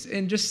consumer base.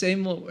 And just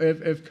same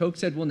if Coke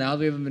said, well, now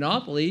we have a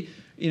monopoly,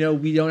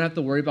 we don't have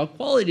to worry about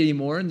quality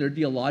anymore, and there'd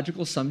be a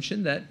logical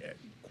assumption that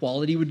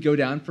quality would go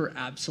down for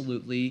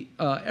absolutely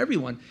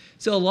everyone.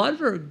 So a lot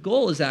of our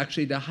goal is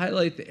actually to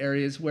highlight the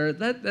areas where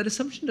that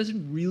assumption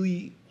doesn't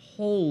really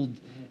hold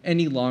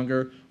any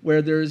longer,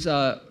 where there's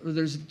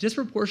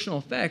disproportional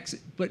effects,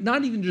 but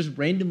not even just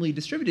randomly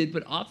distributed,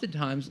 but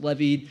oftentimes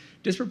levied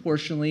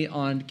disproportionately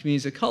on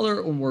communities of color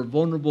or more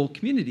vulnerable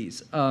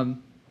communities.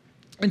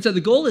 And so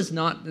the goal is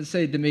not to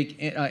say to make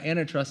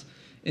antitrust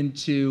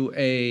into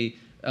a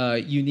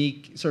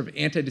unique sort of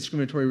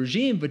anti-discriminatory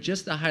regime, but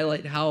just to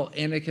highlight how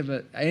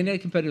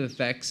anti-competitive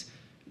effects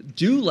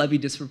do levy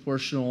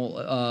disproportional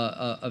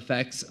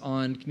effects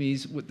on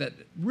communities that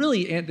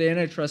really the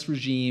antitrust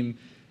regime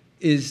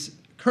is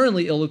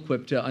currently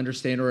ill-equipped to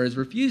understand or has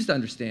refused to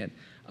understand.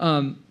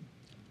 I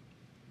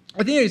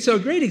think so. A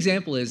great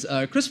example is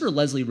Christopher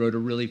Leslie wrote a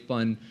really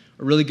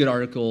good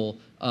article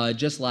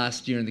just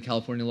last year in the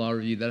California Law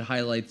Review that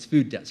highlights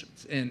food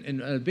deserts.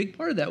 And a big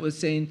part of that was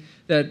saying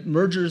that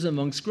mergers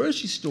amongst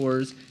grocery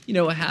stores,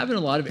 have in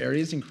a lot of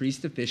areas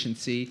increased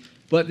efficiency,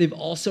 but they've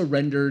also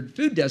rendered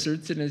food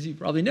deserts. And as you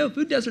probably know,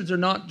 food deserts are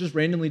not just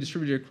randomly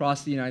distributed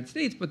across the United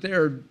States, but they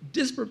are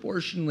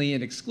disproportionately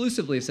and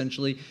exclusively,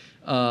 essentially,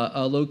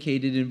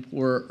 located in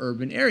poor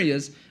urban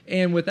areas.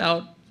 And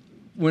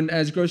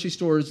as grocery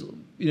stores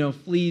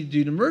flee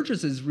due to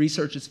mergers, as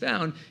research has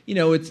found,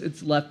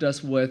 it's left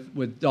us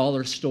with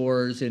dollar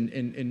stores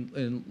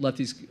and left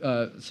these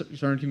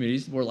certain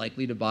communities more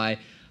likely to buy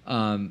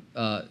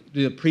the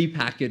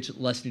prepackaged,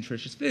 less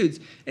nutritious foods.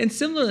 And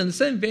similarly, in the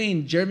same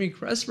vein, Jeremy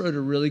Kress wrote a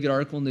really good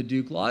article in the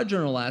Duke Law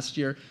Journal last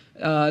year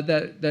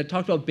that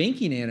talked about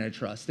banking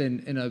antitrust.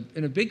 And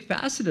a big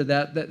facet of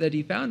that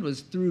he found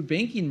was through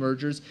banking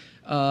mergers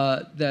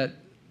that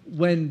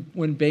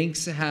when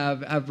banks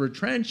have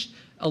retrenched,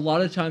 a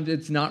lot of times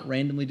it's not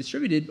randomly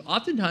distributed.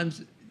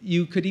 Oftentimes,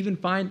 you could even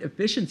find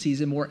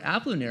efficiencies in more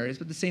affluent areas,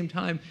 but at the same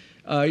time,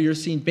 you're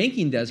seeing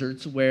banking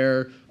deserts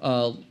where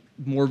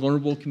more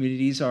vulnerable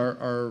communities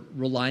are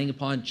relying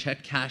upon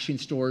check cashing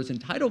stores and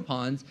title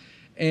ponds.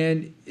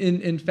 And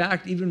in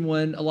fact, even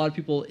when a lot of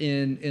people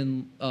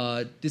in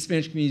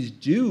disadvantaged communities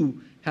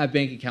do have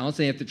bank accounts,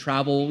 they have to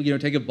travel,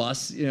 take a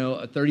bus,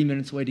 30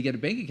 minutes away to get a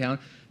bank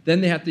account, then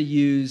they have to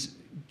use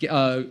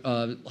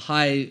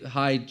high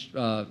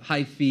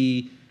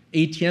fee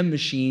ATM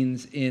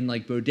machines in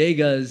like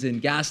bodegas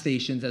and gas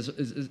stations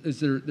as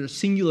their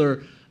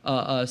singular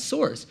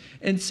source.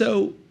 And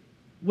so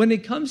when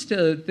it comes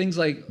to things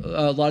like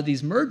a lot of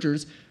these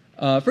mergers,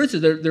 for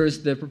instance, there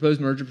is the proposed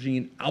merger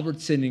between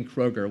Albertson and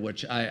Kroger,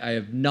 which I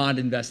have not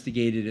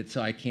investigated it,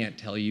 so I can't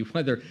tell you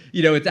whether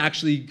it's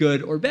actually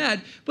good or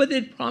bad. But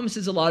it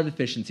promises a lot of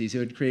efficiencies. It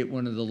would create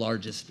one of the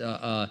largest.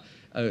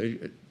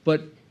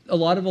 But a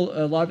lot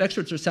of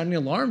experts are sounding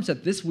alarms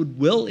that this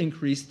will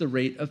increase the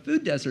rate of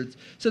food deserts.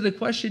 So the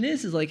question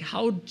is like,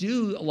 how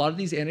do a lot of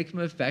these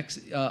anti-competitive effects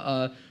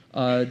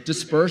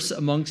disperse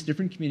amongst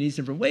different communities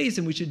different ways?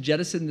 And we should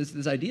jettison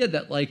this idea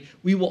that like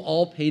we will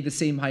all pay the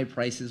same high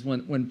prices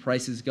when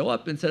prices go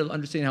up, instead of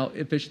understanding how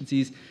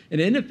efficiencies and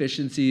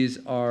inefficiencies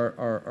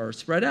are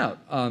spread out.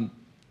 And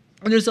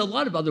there's a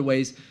lot of other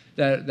ways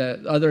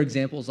that other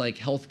examples, like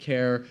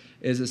healthcare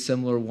is a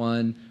similar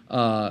one,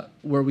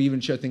 where we even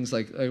show things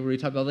like where we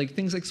talk about like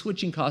things like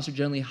switching costs are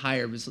generally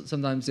higher, because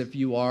sometimes if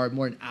you are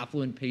more an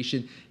affluent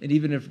patient, and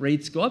even if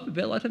rates go up a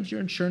bit, a lot of times your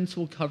insurance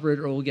will cover it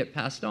or will get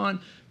passed on.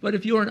 But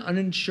if you're an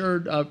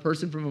uninsured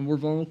person from a more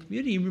vulnerable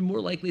community, you're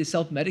more likely to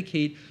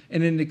self-medicate,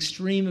 and an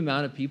extreme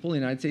amount of people in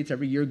the United States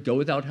every year go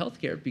without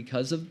healthcare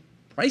because of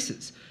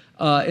prices.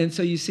 And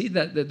so you see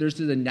that there's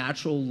a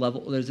natural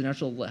level, there's a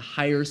natural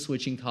higher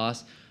switching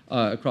cost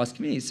across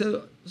communities.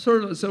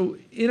 So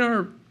in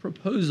our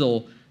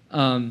proposal,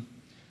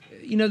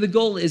 the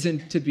goal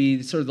isn't to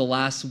be sort of the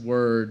last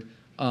word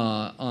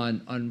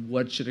on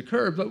what should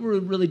occur, but we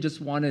really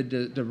just wanted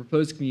to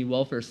propose community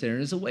welfare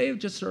standard as a way of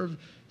just sort of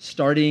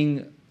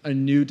starting a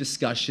new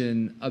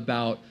discussion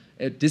about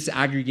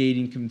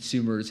disaggregating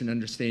consumers and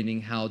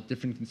understanding how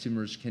different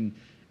consumers can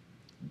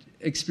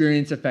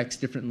experience effects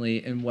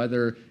differently, and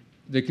whether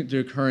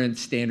the current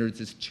standards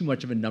is too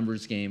much of a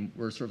numbers game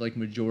where sort of like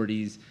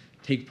majorities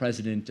take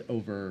precedent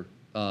over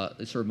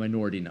sort of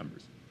minority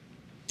numbers.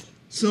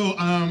 So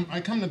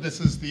I come to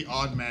this as the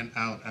odd man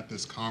out at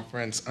this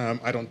conference.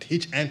 I don't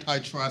teach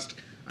antitrust.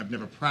 I've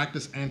never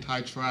practiced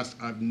antitrust.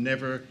 I've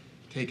never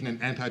taken an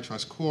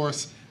antitrust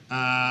course.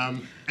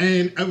 And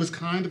it was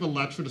kind of a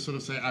lecture to sort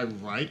of say I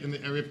write in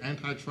the area of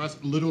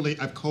antitrust. Literally,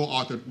 I've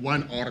co-authored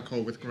one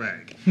article with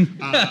Greg.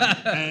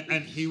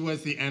 And he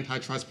was the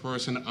antitrust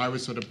person. I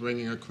was sort of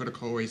bringing a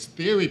critical race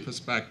theory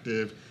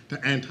perspective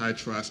to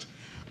antitrust.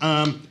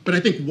 But I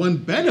think one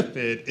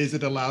benefit is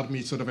it allowed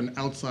me sort of an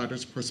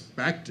outsider's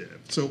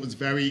perspective. So it was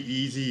very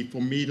easy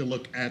for me to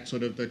look at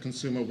sort of the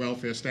consumer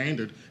welfare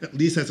standard, at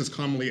least as it's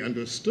commonly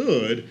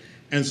understood,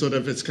 and sort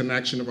of its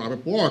connection to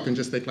Robert Bork, and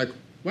just think like,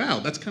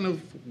 wow, that's kind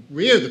of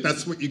weird that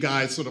that's what you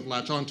guys sort of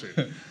latch onto.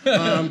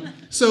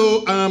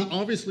 So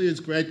obviously, as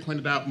Greg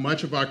pointed out,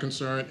 much of our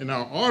concern in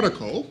our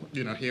article,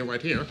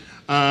 right here,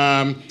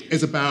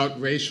 is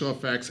about racial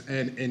effects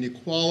and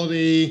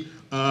inequality,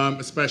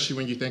 especially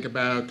when you think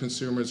about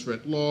consumers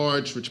writ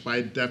large, which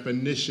by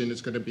definition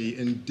is going to be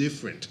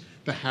indifferent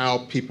to how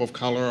people of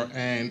color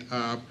and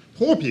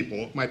poor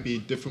people might be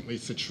differently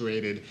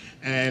situated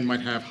and might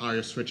have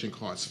higher switching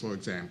costs, for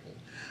example.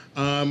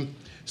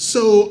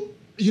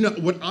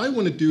 What I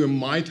want to do in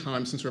my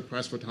time, since we're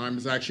pressed for time,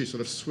 is actually sort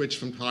of switch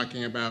from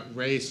talking about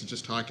race to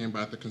just talking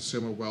about the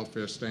consumer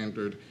welfare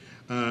standard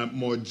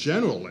more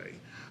generally.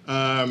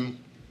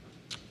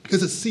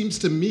 Because it seems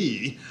to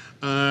me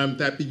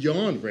that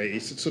beyond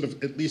race, it sort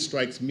of at least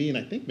strikes me, and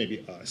I think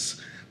maybe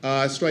us,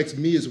 strikes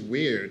me as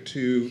weird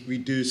to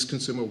reduce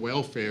consumer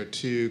welfare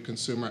to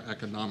consumer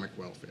economic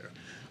welfare.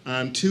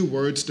 Two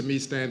words to me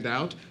stand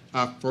out.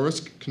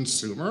 First,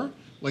 consumer.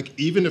 Like,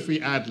 even if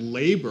we add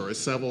labor, as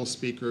several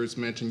speakers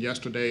mentioned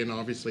yesterday and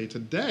obviously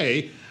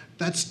today,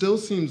 that still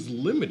seems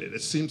limited.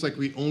 It seems like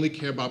we only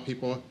care about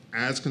people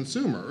as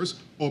consumers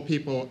or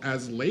people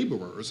as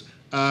laborers,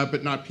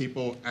 but not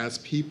people as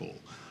people.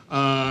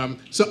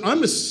 So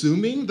I'm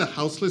assuming the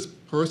houseless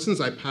persons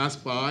I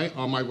passed by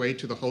on my way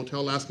to the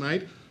hotel last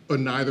night are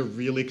neither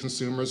really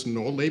consumers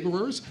nor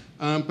laborers,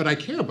 but I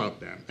care about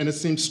them. And it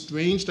seems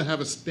strange to have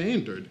a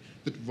standard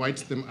that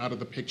writes them out of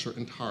the picture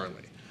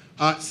entirely.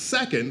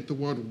 Second, the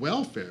word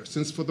welfare,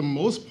 since for the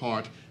most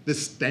part,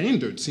 this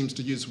standard seems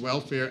to use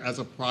welfare as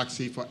a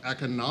proxy for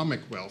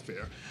economic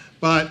welfare.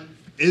 But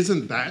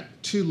isn't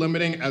that too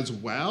limiting as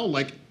well?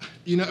 Like,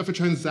 if a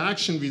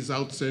transaction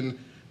results in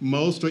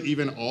most or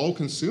even all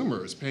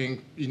consumers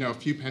paying, a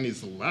few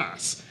pennies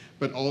less,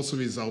 but also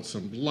results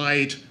in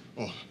blight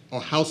or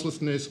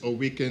houselessness or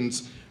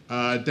weakens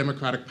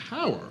democratic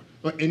power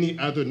or any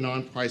other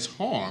non-price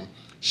harm,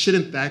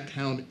 shouldn't that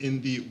count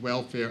in the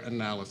welfare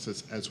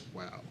analysis as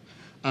well?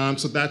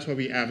 So that's why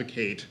we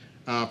advocate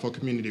for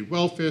community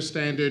welfare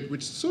standard,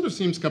 which sort of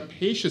seems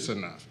capacious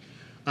enough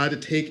to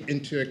take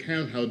into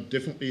account how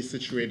differently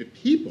situated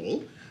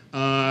people,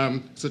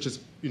 such as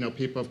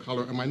people of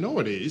color and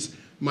minorities,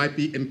 might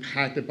be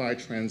impacted by a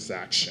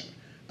transaction.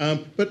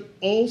 But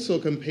also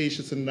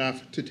capacious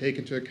enough to take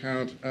into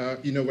account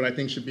what I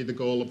think should be the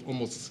goal of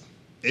almost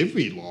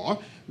every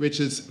law, which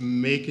is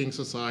making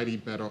society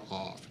better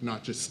off,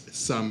 not just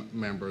some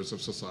members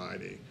of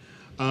society.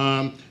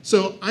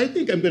 So I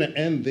think I'm going to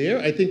end there.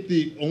 I think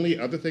the only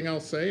other thing I'll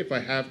say, if I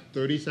have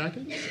 30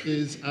 seconds,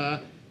 is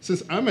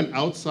since I'm an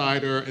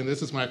outsider and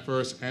this is my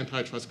first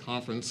antitrust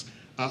conference,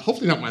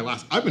 hopefully not my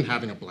last, I've been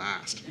having a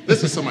blast.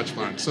 This is so much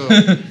fun. So,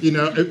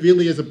 it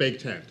really is a big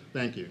tent.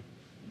 Thank you.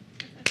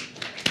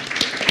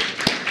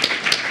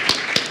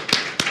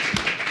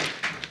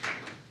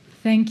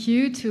 Thank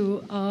you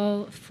to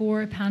all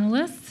four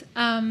panelists.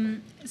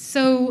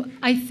 So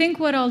I think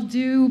what I'll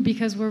do,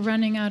 because we're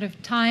running out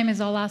of time, is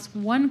I'll ask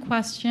one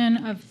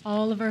question of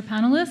all of our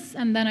panelists,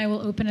 and then I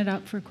will open it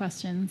up for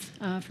questions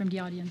from the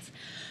audience.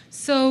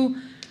 So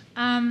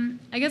I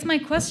guess my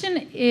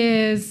question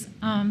is,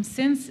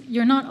 since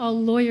you're not all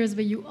lawyers,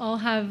 but you all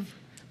have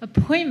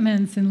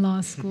appointments in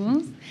law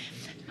schools,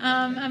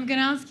 I'm going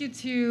to ask you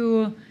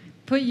to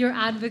put your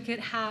advocate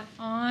hat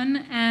on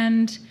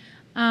and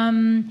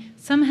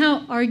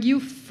somehow argue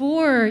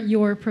for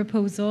your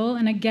proposal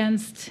and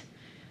against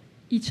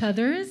each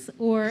other's,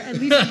 or at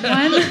least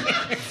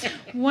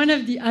one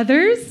of the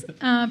others'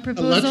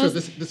 proposals.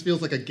 Alexa, this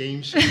feels like a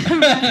game show.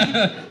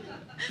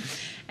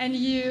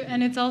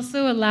 And it's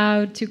also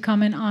allowed to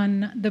comment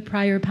on the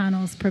prior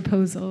panel's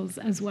proposals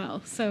as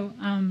well. So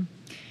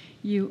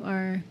you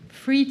are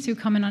free to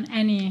comment on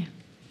any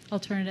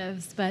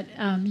alternatives, but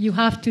you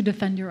have to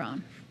defend your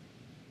own.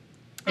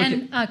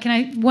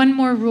 And one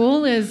more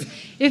rule is,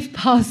 if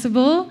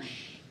possible,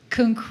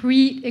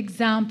 concrete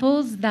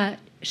examples that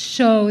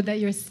show that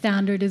your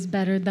standard is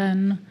better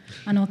than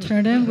an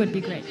alternative would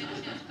be great.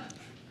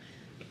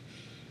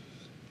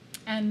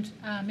 And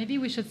maybe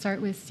we should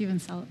start with Stephen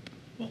Salop.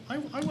 Well, I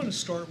want to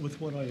start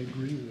with what I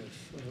agree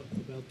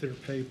with about their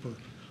paper.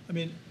 I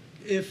mean,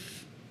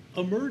 if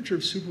a merger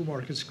of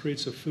supermarkets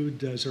creates a food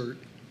desert,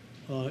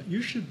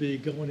 you should be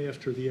going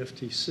after the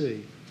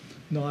FTC,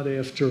 not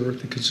after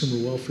the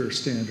consumer welfare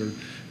standard,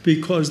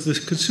 because the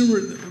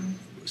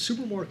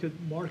supermarket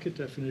market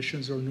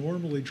definitions are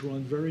normally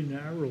drawn very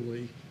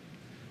narrowly,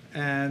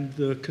 and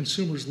the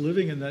consumers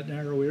living in that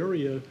narrow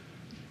area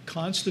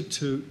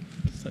constitute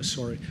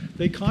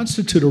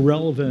a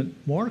relevant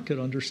market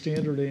under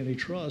standard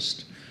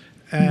antitrust,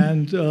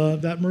 and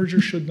that merger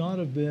should not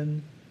have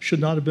been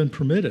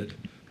permitted.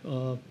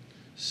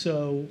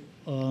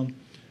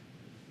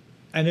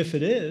 And if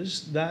it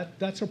is,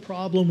 that's a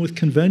problem with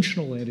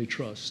conventional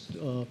antitrust,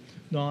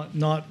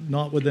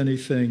 not with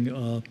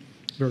anything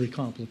very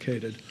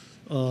complicated.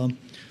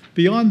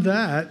 Beyond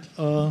that,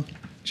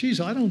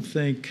 geez, I don't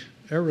think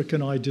Eric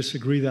and I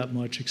disagree that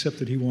much, except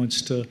that he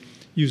wants to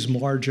use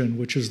margin,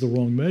 which is the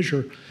wrong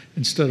measure,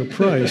 instead of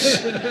price.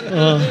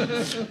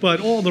 But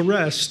all the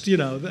rest,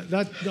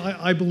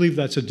 I believe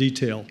that's a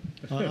detail.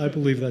 I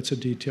believe that's a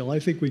detail. I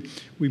think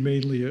we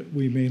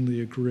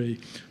mainly agree.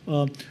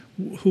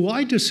 Who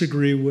I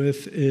disagree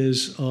with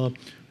is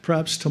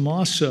perhaps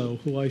Tommaso,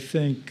 who I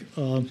think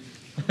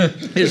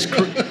is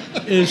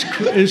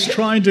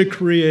trying to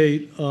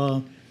create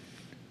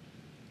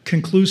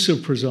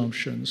conclusive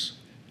presumptions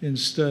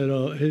instead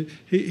of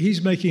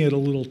he's making it a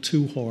little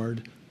too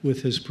hard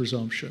with his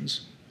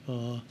presumptions.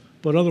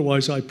 But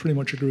otherwise, I pretty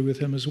much agree with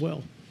him as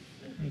well.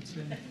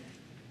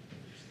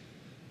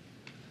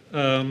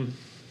 I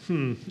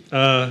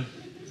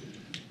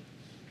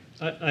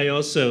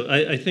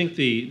think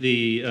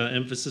the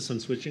emphasis on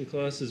switching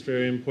costs is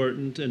very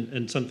important,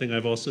 and something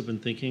I've also been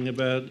thinking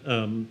about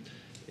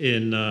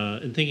in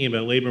thinking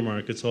about labor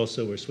markets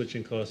also, where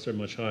switching costs are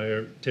much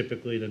higher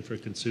typically than for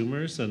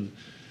consumers, and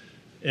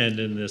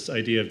in this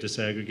idea of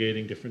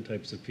disaggregating different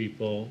types of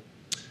people.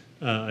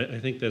 I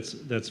think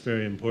that's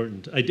very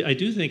important. I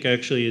do think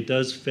actually it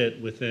does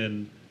fit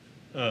within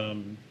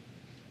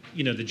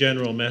the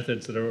general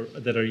methods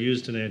that are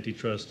used in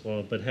antitrust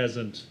law, but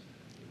hasn't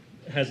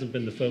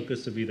been the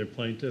focus of either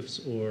plaintiffs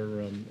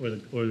or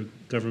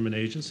government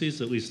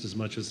agencies, at least as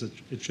much as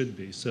it should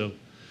be. So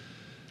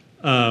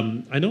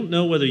I don't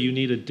know whether you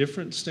need a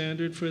different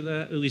standard for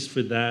that, at least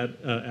for that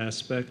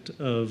aspect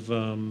of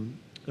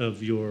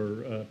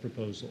your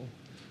proposal.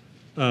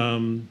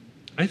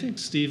 I think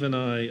Steve and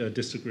I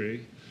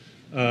disagree,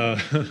 and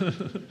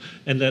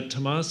that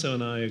Tommaso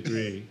and I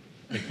agree,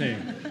 I think.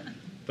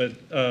 But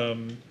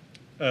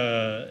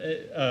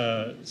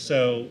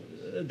so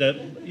that,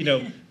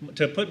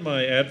 to put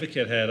my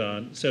advocate hat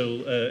on, so,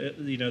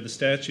 the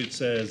statute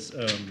says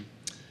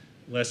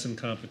lessen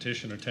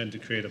competition or tend to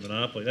create a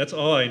monopoly. That's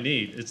all I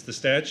need. It's the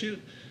statute,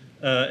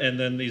 and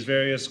then these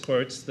various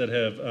courts that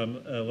have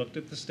looked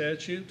at the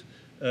statute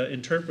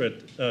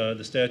interpret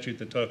the statute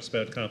that talks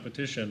about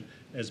competition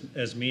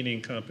as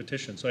meaning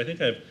competition. So I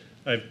think I've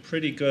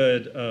pretty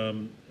good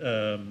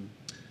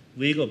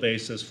legal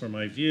basis for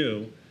my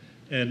view.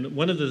 And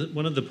one of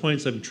the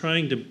points I'm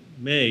trying to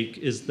make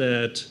is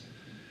that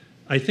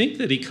I think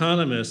that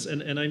economists,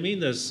 and I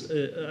mean this,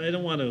 I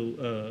don't want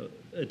to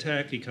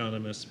attack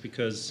economists,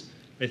 because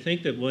I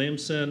think that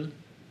Williamson,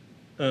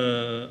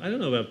 I don't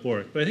know about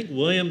Bork, but I think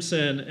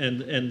Williamson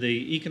and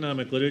the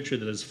economic literature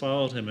that has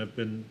followed him have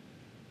been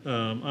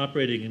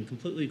operating in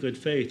completely good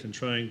faith and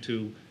trying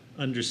to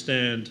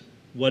understand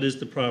what is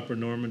the proper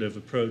normative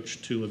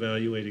approach to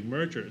evaluating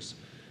mergers.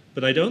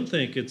 But I don't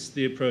think it's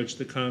the approach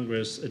that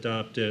Congress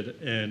adopted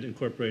and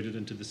incorporated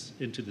into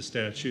the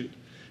statute.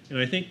 And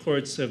I think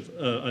courts have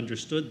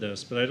understood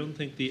this, but I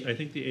think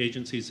the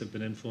agencies have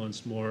been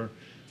influenced more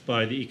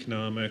by the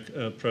economic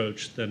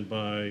approach than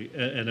by,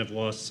 and have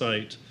lost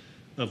sight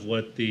of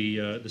what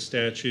the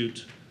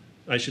statute,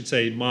 I should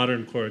say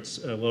modern courts,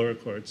 lower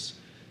courts,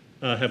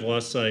 have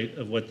lost sight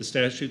of what the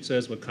statute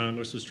says, what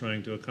Congress was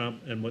trying to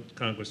accomplish.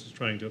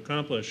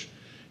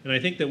 And I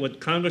think that what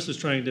Congress was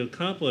trying to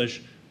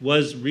accomplish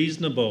was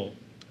reasonable,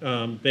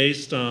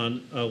 based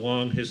on a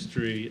long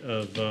history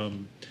of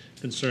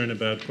concern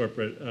about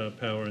corporate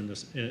power in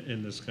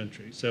this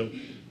country. So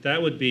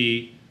that would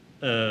be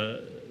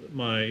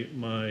my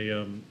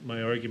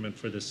argument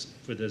for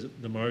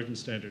the margin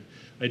standard.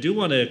 I do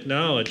want to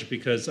acknowledge,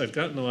 because I've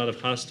gotten a lot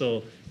of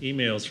hostile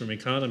emails from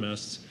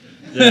economists,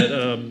 that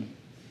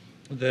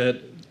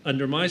that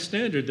under my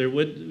standard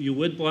you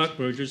would block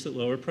mergers that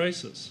lower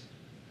prices.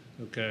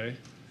 Okay,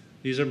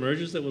 these are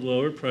mergers that would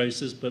lower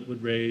prices but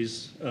would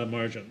raise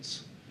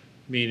margins,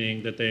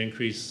 meaning that they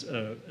increase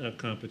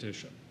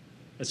competition.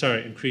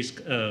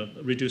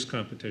 Reduce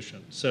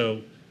competition.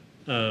 So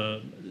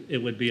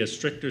it would be a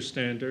stricter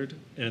standard,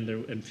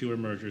 and fewer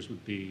mergers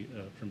would be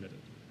permitted.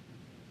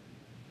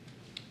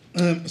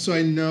 So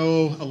I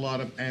know a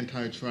lot of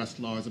antitrust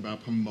law is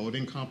about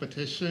promoting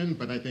competition,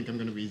 but I think I'm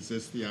going to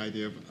resist the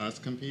idea of us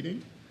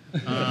competing.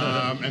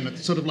 And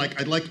it's sort of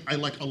like I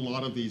like a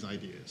lot of these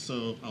ideas,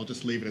 so I'll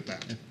just leave it at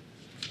that.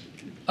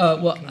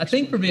 Well, I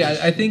think for me,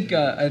 I think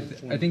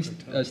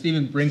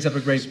Stephen brings up a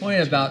great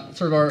point about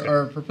sort of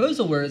our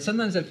proposal, where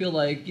sometimes I feel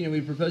like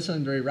we propose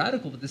something very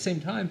radical, but at the same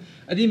time,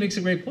 I think he makes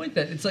a great point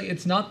that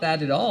it's not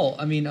that at all.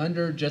 I mean,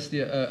 under just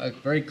a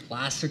very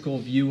classical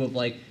view of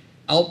like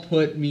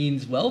output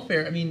means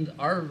welfare. I mean,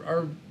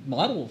 our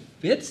model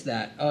fits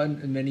that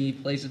in many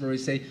places where we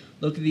say,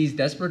 look at these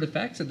desperate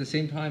effects. At the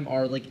same time,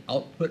 are like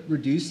output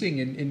reducing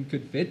and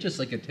could fit just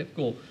like a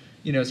typical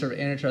sort of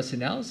antitrust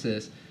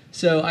analysis.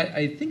 So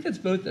I think that's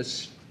both a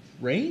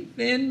strength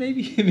and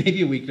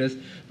maybe a weakness.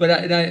 But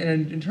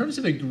and in terms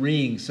of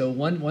agreeing, so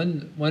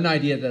one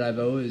idea that I've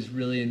always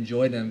really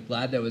enjoyed, and I'm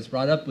glad that was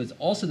brought up, was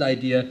also the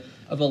idea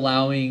of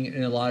allowing,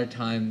 in a lot of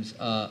times,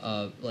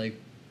 like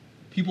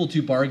people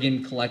to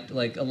bargain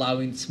like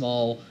allowing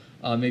small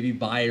maybe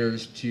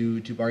buyers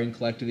to bargain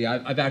collectively.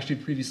 I've actually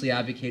previously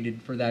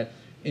advocated for that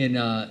in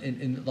a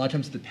lot of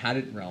times the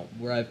patent realm,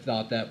 where I've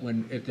thought that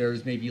if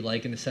there's maybe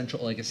like a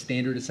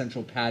standard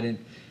essential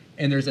patent,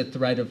 and there's a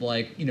threat of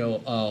like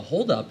a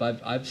holdup,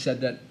 I've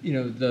said that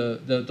the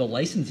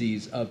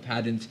licensees of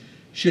patents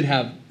should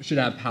have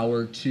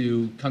power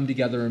to come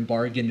together and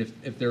bargain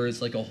if there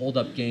is like a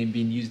holdup game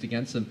being used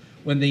against them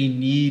when they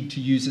need to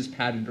use this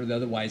patent, or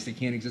otherwise they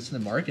can't exist in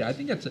the market. I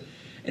think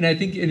and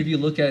if you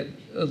look at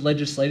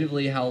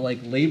legislatively how like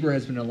labor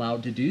has been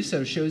allowed to do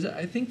so, shows that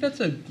I think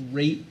that's a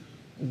great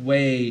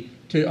way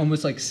to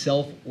almost like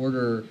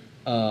self-order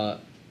sort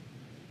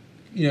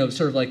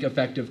of like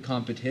effective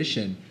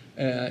competition.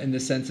 In the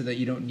sense that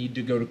you don't need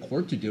to go to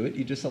court to do it,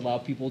 you just allow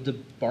people to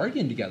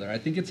bargain together. I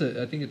think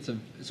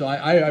so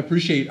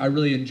I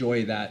really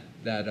enjoy that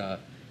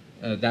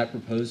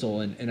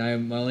proposal,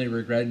 and my only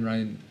regret in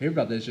writing the paper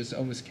about that is just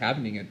almost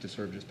cabining it to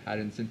sort of just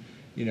patents and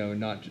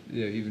not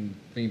even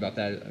thinking about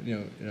that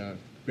in a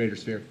greater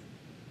sphere.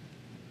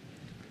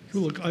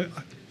 Look, I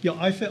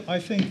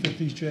think that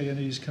these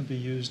J&Es can be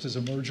used as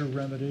a merger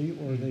remedy,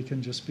 or they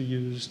can just be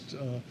used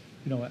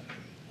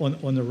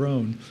on their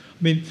own.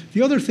 I mean,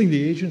 the other thing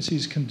the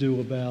agencies can do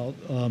about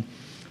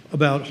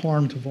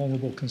harm to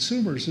vulnerable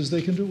consumers is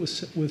they can do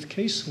it with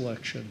case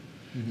selection.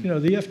 Mm-hmm.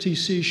 The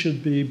FTC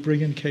should be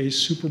bringing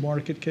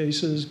supermarket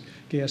cases,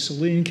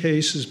 gasoline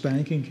cases,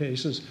 banking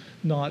cases,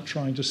 not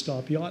trying to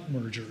stop yacht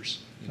mergers.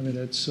 I mean,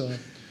 it's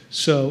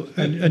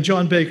and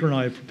John Baker and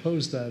I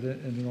proposed that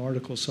in an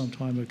article some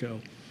time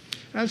ago.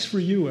 As for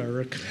you,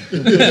 Eric,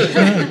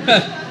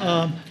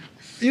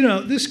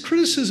 this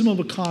criticism of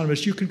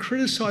economists, you can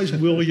criticize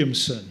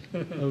Williamson,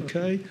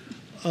 okay?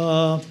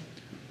 But,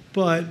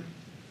 at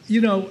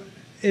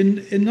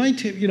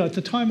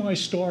the time I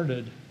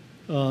started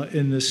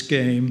in this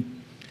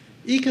game,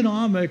 the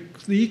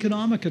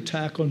economic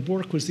attack on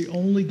Bork was the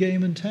only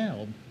game in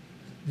town.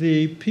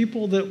 The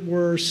people that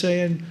were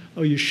saying,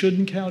 oh, you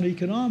shouldn't count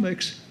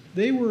economics,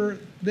 they were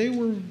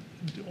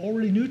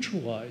already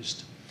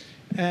neutralized.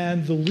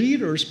 And the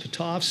leaders,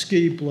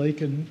 Patofsky,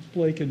 Blake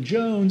and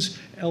Jones,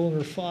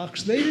 Eleanor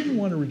Fox, they didn't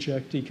want to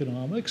reject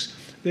economics.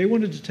 They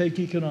wanted to take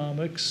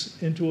economics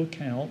into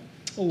account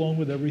along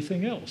with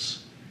everything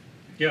else.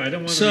 Yeah, I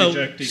don't want to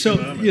reject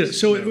economics.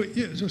 So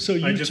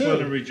you I just too.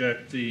 want to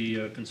reject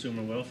the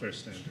consumer welfare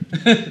standard.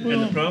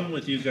 And the problem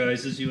with you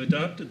guys is you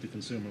adopted the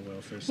consumer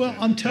welfare standard.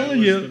 Well, I'm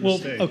telling you,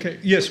 okay,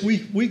 yes,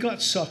 we got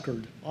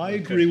suckered. I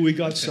agree, we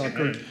got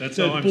suckered. Right. That's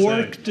all I'm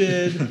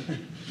saying.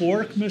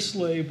 Bork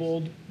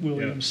mislabeled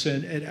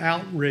Williamson. It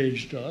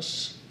outraged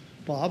us.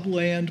 Bob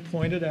Land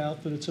pointed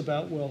out that it's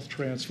about wealth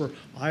transfer.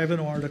 I have an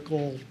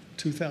article,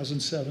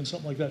 2007,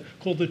 something like that,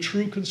 called The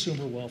True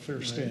Consumer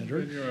Welfare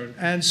Standard.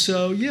 And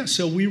so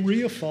we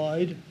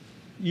reified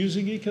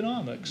using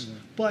economics. Mm-hmm.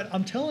 But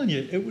I'm telling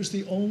you, it was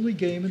the only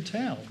game in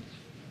town.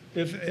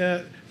 If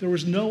there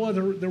was no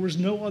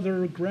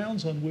other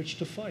grounds on which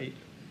to fight.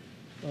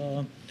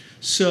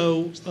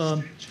 So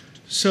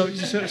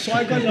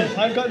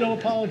I've got no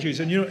apologies.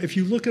 And if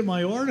you look at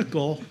my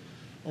article,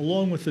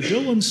 along with the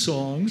Dylan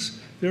songs,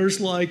 there's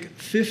like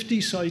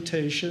 50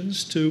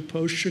 citations to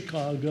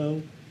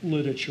post-Chicago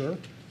literature,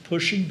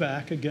 pushing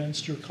back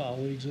against your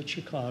colleagues at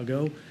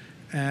Chicago,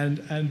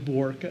 and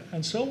Bork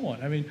and so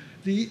on. I mean,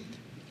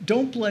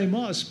 don't blame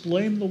us.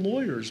 Blame the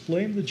lawyers.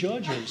 Blame the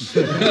judges.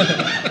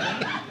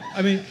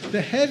 I mean,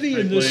 the heavy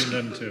in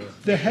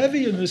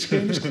this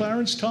game is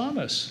Clarence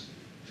Thomas.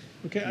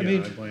 Okay, I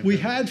mean, we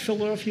had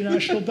Philadelphia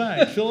National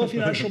Bank.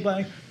 Philadelphia National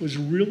Bank was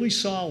really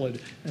solid.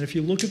 And if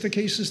you look at the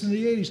cases in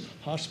the 80s,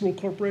 Hospital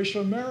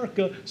Corporation of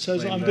America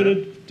says, I'm going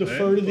to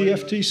defer to the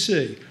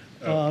FTC.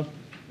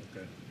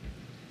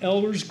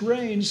 Elders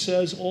Grain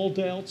says all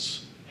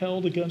doubts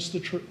held against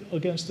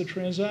the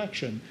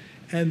transaction.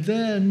 And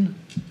then,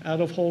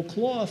 out of whole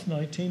cloth,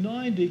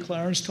 1990,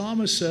 Clarence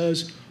Thomas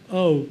says,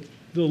 oh,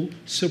 the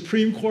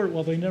Supreme Court,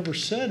 while they never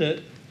said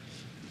it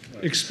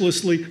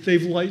explicitly,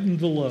 they've lightened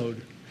the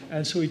load.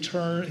 And so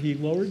he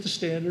lowered the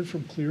standard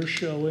from clear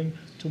showing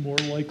to more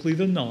likely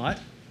than not.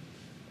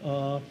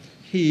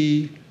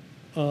 He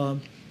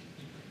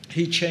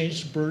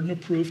changed burden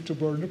of proof to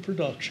burden of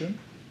production,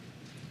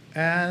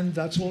 and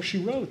that's all she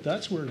wrote.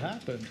 That's where it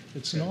happened.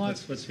 It's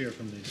not. Let's hear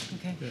from these.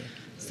 Okay.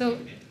 So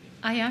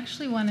I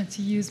actually wanted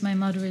to use my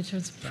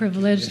moderator's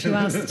privilege to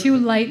ask 2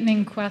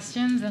 lightning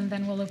questions, and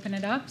then we'll open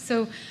it up.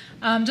 So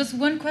just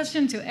one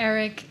question to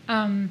Eric.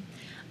 I'm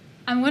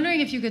wondering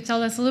if you could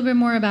tell us a little bit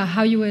more about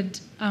how you would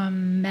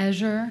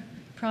measure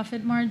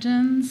profit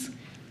margins,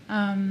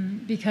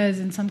 because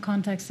in some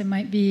contexts it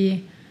might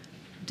be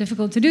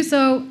difficult to do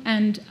so.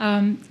 And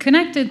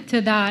connected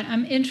to that,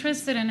 I'm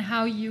interested in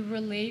how you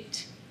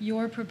relate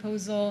your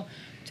proposal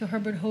to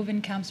Herbert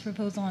Hovenkamp's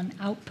proposal on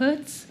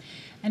outputs.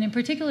 And in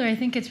particular, I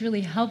think it's really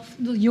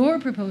helpful. Your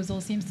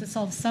proposal seems to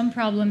solve some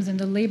problems in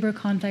the labor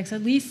context.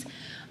 At least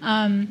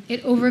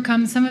it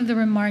overcomes some of the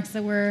remarks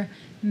that were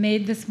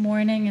made this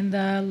morning in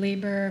the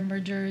labor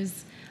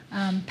mergers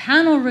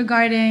panel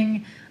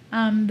regarding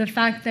the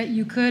fact that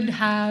you could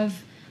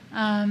have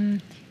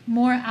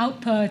more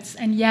outputs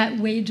and yet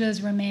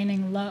wages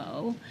remaining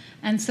low.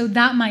 And so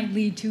that might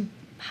lead to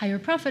higher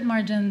profit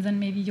margins, and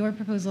maybe your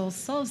proposal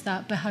solves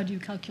that, but how do you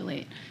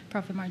calculate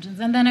profit margins?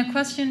 And then a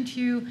question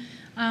to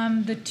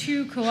the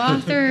 2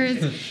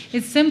 co-authors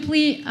is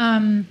simply,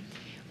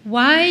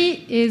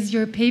 why is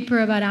your paper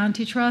about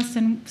antitrust?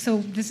 And so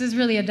this is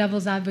really a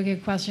devil's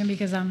advocate question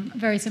because I'm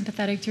very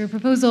sympathetic to your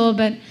proposal,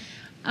 but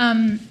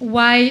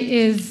why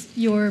is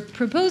your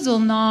proposal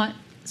not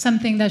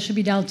something that should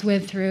be dealt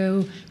with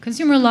through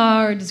consumer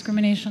law or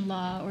discrimination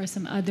law or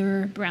some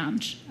other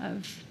branch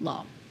of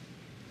law?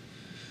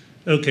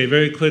 Okay,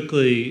 very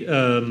quickly.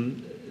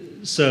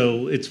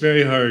 So it's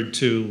very hard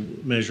to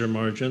measure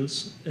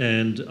margins,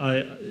 and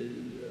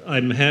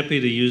I'm happy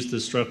to use the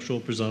structural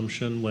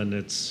presumption when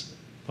it's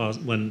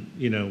possible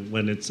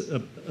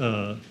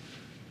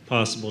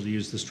to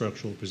use the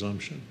structural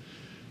presumption.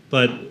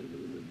 But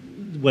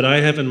what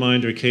I have in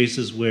mind are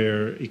cases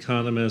where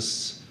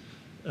economists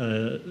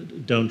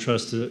don't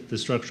trust the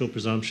structural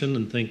presumption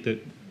and think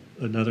that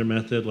another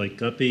method like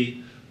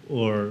Guppy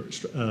or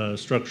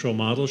structural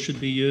models should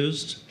be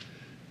used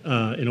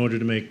in order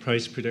to make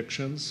price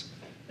predictions.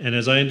 And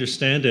as I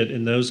understand it,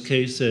 in those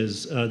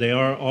cases, they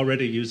are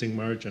already using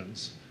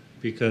margins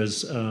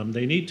because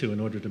they need to in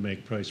order to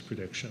make price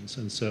predictions.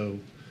 And so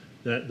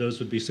those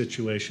would be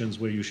situations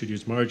where you should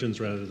use margins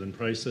rather than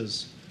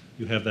prices.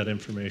 You have that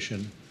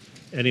information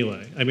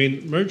anyway. I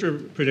mean, merger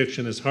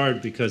prediction is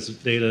hard because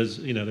data's,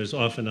 there's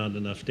often not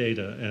enough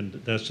data, and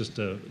that's just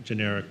a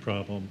generic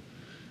problem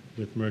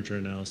with merger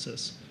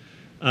analysis.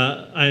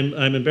 I'm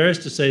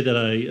embarrassed to say that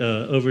I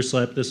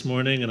overslept this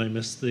morning and I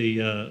missed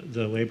the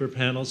labor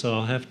panel, so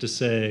I'll have to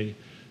say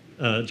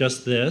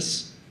just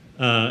this.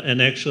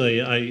 And actually,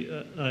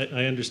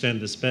 I understand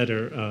this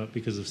better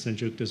because of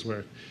Sanjukta's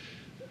work.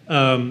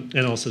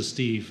 And also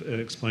Steve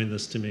explained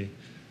this to me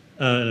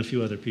and a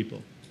few other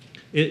people.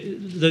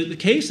 The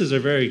cases are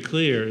very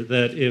clear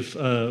that if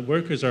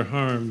workers are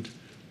harmed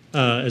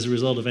as a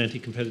result of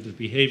anti-competitive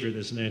behavior,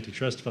 there's an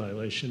antitrust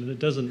violation. And it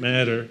doesn't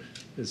matter,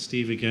 as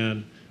Steve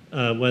again,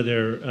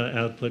 whether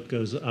output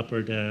goes up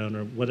or down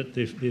or what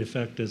the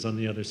effect is on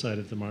the other side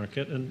of the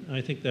market. And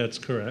I think that's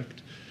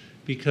correct.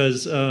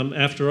 Because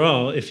after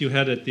all, if you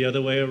had it the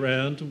other way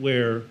around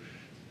where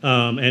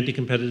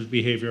anti-competitive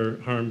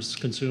behavior harms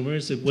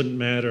consumers, it wouldn't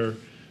matter.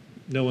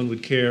 No one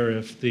would care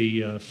if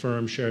the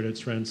firm shared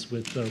its rents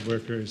with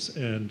workers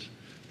and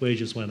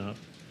wages went up.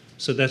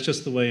 So that's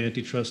just the way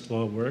antitrust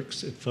law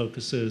works. It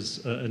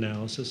focuses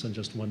analysis on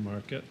just one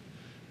market.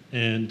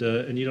 And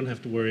you don't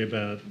have to worry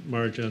about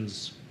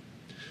margins.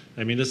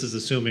 I mean, this is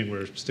assuming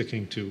we're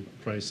sticking to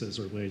prices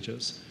or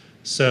wages.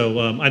 So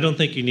I don't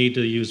think you need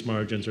to use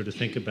margins or to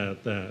think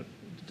about that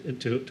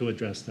to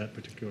address that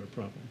particular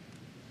problem.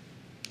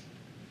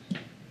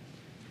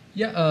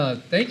 Yeah,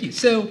 thank you.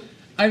 So,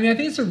 I mean, I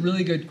think it's a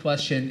really good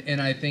question,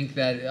 and I think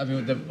that, I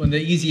mean, one of the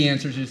easy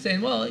answers is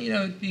saying, well,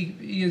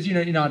 because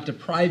you're not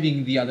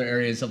depriving the other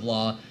areas of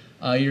law,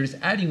 you're just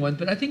adding one.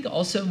 But I think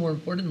also more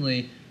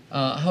importantly,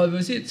 how I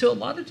would see it. So a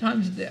lot of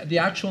times the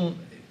actual,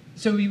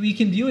 so we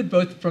can view it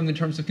both from the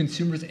terms of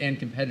consumers and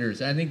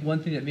competitors. And I think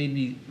one thing that made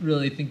me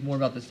really think more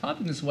about this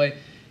topic this way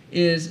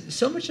is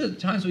so much of the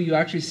times where you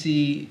actually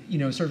see,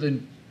 sort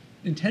of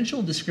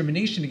intentional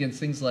discrimination against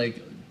things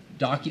like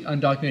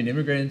undocumented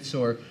immigrants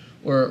or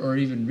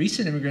even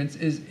recent immigrants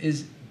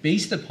is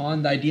based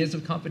upon the ideas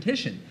of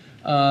competition.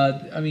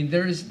 I mean,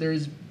 there's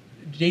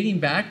dating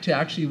back to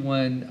actually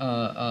when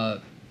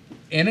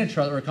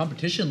antitrust or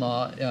competition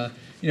law,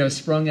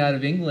 sprung out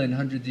of England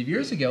hundreds of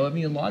years ago. I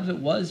mean, a lot of it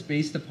was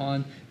based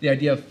upon the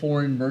idea of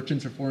foreign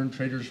merchants or foreign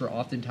traders were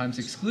oftentimes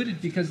excluded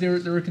because there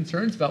were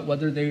concerns about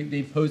whether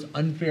they pose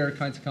unfair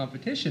kinds of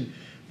competition.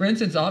 For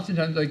instance,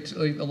 oftentimes,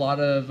 like a lot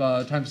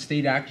of times,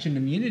 state action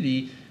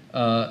immunity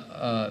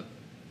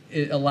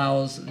it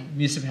allows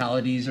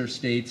municipalities or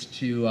states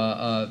to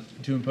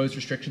impose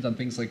restrictions on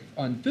things like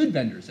on food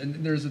vendors,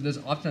 and there's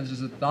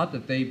oftentimes a thought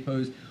that they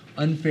pose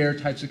unfair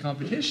types of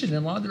competition, and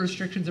a lot of the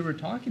restrictions that we're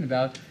talking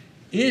about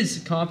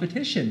is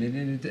competition,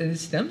 and it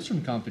stems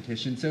from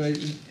competition. So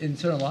in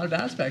a lot of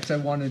aspects, I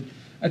wanted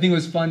I think it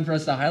was fun for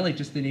us to highlight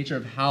just the nature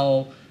of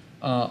how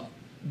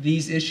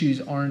these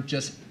issues aren't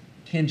just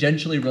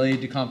tangentially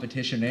related to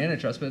competition and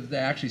antitrust, but they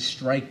actually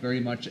strike very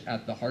much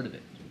at the heart of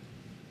it.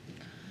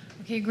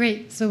 Okay,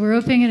 great. So we're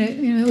opening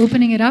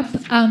it up.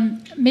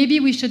 Maybe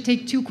we should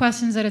take 2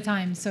 questions at a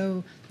time.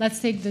 So let's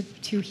take the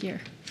 2 here.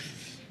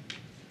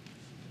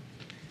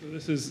 So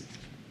this is a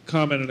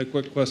comment and a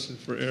quick question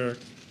for Eric.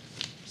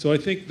 So I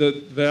think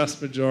the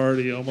vast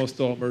majority, almost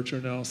all merger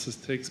analysis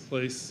takes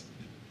place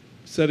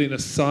setting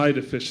aside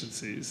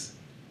efficiencies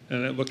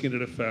and then looking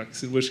at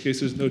effects, in which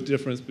case there's no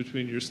difference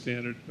between your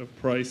standard of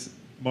price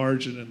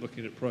margin and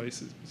looking at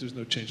prices, because there's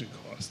no change in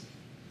cost.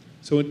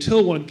 So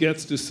until one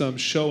gets to some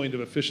showing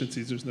of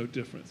efficiencies, there's no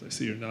difference. I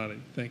see you're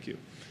nodding. Thank you.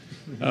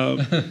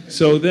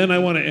 So then I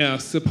want to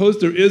ask, suppose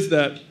there is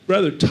that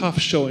rather tough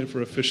showing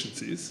for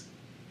efficiencies.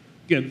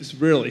 Again, this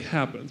rarely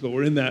happens, but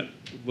we're in that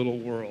little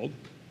world.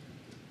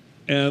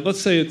 And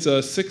let's say it's a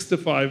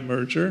 6-to-5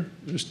 merger.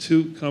 There's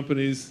 2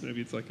 companies,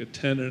 maybe it's like a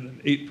 10 and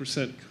an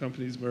 8%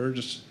 companies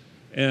merged,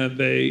 and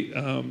they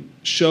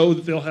show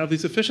that they'll have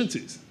these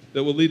efficiencies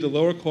that will lead to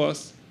lower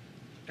costs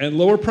and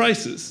lower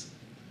prices,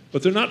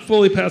 but they're not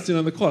fully passing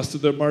on the cost, so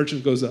their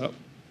margin goes up.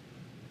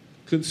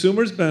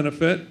 Consumers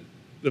benefit.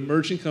 The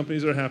merging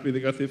companies are happy they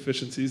got the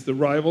efficiencies. The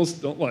rivals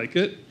don't like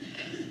it.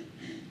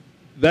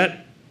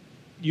 That,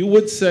 you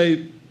would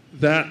say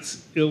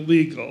that's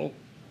illegal,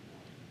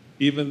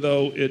 even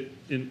though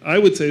I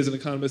would say as an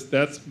economist,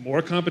 that's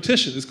more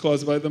competition is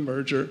caused by the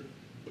merger.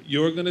 But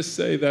you're going to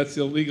say that's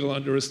illegal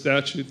under a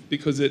statute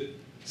because it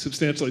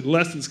substantially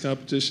lessens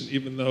competition,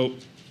 even though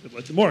it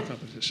led to more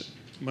competition.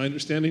 Am I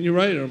understanding you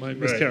right, or am I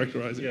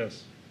mischaracterizing?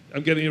 Yes.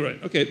 I'm getting you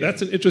right. Okay,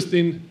 that's an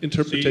interesting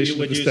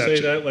interpretation of the statute. Would you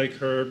say that like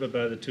Herb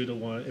about a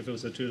 2-to-1, if it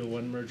was a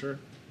 2-to-1 merger?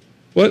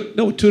 What?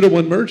 No,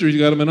 2-to-1 merger, you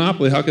got a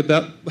monopoly. How could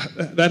that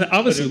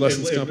obviously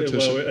lessens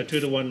competition. A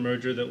 2-to-1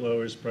 merger that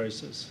lowers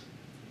prices,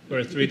 or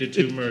a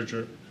 3-to-2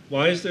 merger.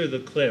 Why is there the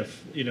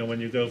cliff,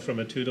 when you go from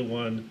a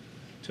 2-to-1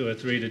 to a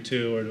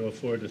 3-to-2 or to a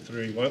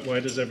 4-to-3? Why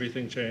does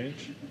everything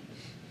change?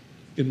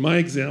 In my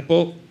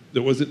example,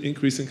 there was an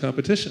increase in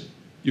competition.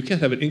 You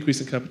can't have an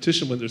increase in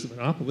competition when there's a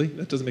monopoly.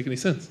 That doesn't make any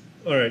sense.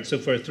 All right, so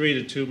for a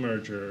 3-to-2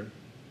 merger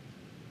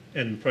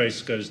and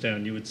price goes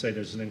down, you would say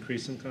there's an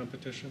increase in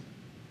competition?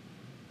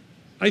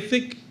 I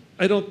would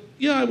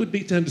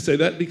tend to say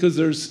that because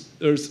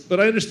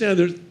but I understand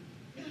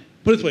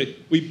put it this way,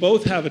 we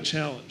both have a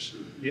challenge.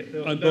 Yeah,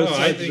 on both sides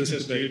I think of this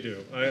just you debate.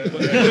 do.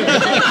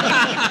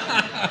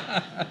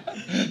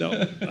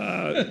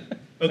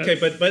 Okay,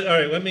 but all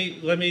right, let me.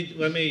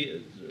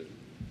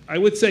 I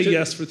would say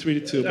yes for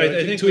 3-to-2. But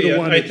I think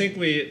 2-to-1.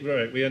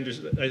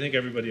 I think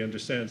everybody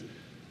understands.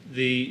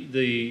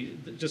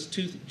 Just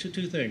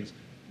two things.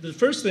 The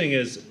first thing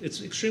is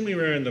it's extremely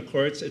rare in the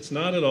courts. It's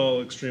not at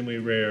all extremely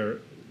rare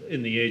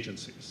in the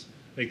agencies.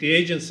 Like the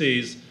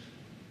agencies,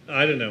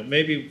 I don't know.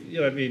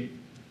 Maybe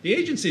the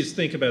agencies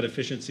think about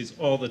efficiencies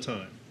all the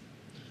time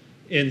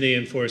in the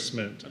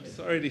enforcement. I'm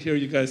sorry to hear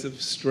you guys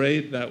have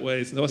strayed that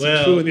way. It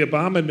wasn't true in the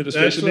Obama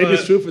administration. Maybe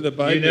it's true for the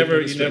Biden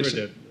administration. You never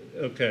did.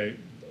 Okay.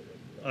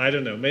 I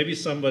don't know. Maybe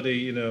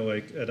somebody,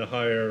 like at a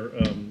higher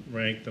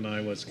rank than I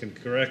was can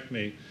correct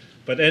me.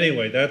 But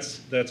anyway,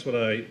 that's what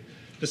I.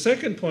 The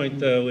second point,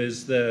 though,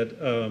 is that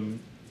the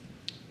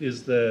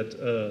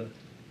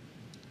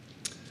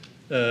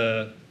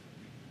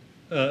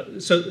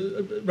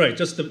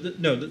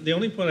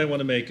only point I want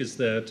to make is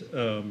that.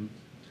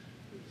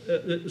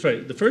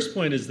 The first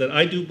point is that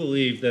I do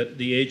believe that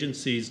the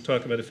agencies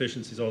talk about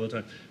efficiencies all the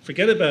time.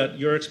 Forget about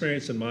your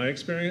experience and my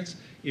experience.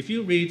 If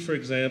you read, for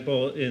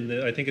example,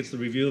 I think it's the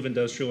Review of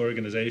Industrial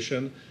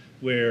Organization,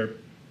 where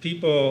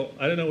people,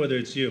 I don't know whether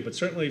it's you, but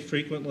certainly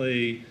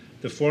frequently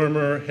the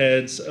former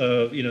heads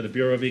of the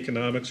Bureau of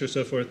Economics or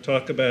so forth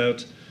talk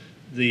about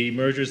the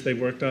mergers they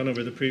worked on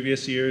over the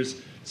previous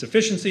years. It's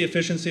efficiency,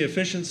 efficiency,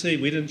 efficiency.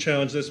 We didn't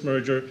challenge this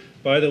merger.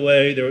 By the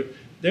way,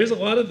 there's a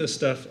lot of this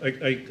stuff.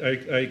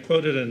 I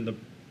quoted in the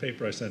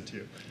paper I sent to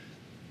you.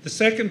 The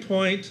second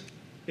point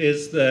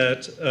is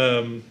that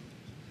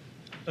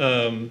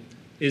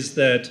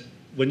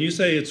when you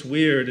say it's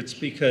weird, it's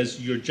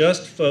because you're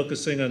just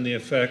focusing on the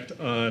effect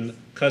on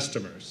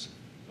customers,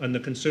 on the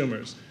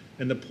consumers.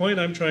 And the point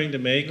I'm trying to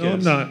make is...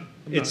 I'm not.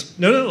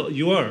 No,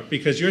 you are.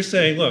 Because you're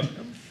saying, look,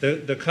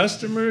 the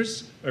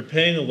customers are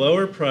paying a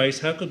lower price.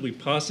 How could we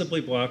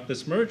possibly block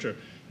this merger?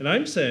 And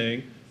I'm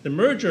saying the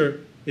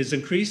merger is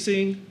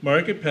increasing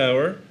market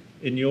power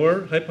in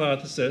your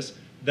hypothesis.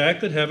 That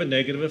could have a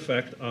negative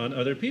effect on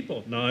other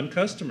people,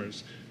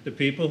 non-customers, the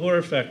people who are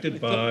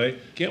affected by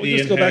Can't we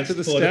just go back to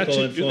the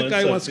statute? You're the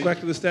guy who wants to go back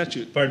to the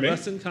statute. Pardon me?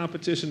 Lessen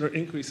competition or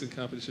increase in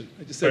competition.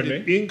 I just said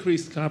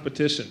increased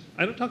competition.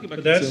 I'm not talking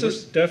about But consumers.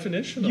 that's just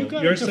definitional.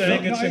 You're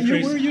saying it's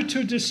increased. Where you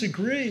two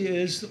disagree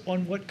is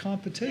on what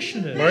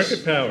competition is.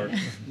 Market power.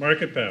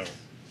 Market power.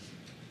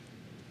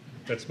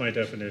 That's my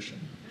definition.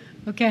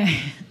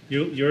 Okay.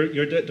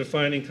 You're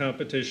defining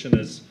competition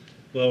as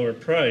lower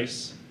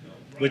price,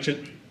 which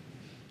it...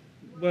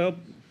 Well,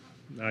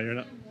 no, you're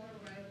not.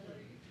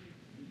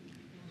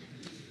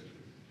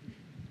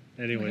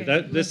 Anyway,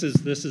 Okay. this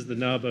is the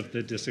nub of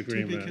the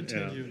disagreement. To be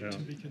continued. Yeah. To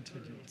be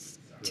continued.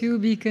 To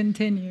be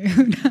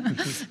continued.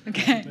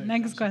 Okay,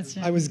 next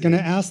question. I was going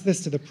to ask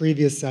this to the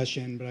previous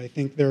session, but I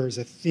think there is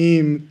a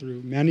theme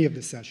through many of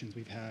the sessions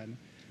we've had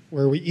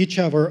where we each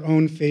have our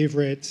own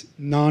favorite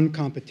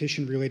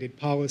non-competition related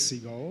policy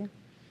goal,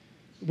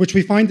 which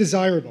we find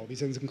desirable.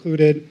 These have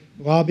included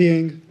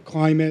lobbying,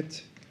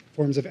 climate,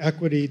 forms of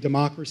equity,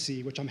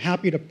 democracy, which I'm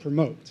happy to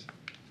promote.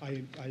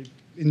 I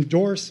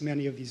endorse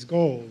many of these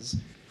goals,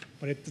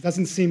 but it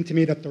doesn't seem to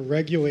me that the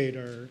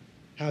regulator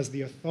has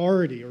the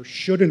authority, or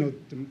should in a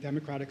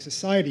democratic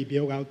society be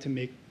allowed to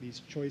make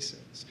these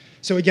choices.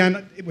 So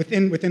again,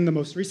 within the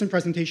most recent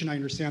presentation, I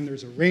understand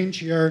there's a range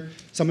here.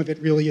 Some of it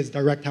really is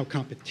direct how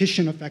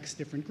competition affects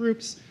different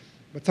groups,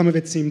 but some of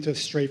it seemed to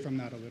stray from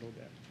that a little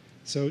bit.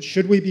 So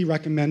should we be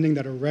recommending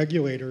that a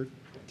regulator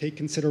take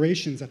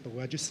considerations that the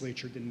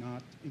legislature did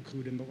not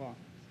include in the law?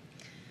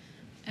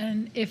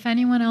 And if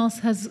anyone else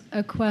has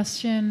a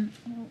question,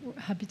 we're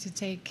happy to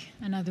take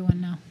another one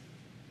now.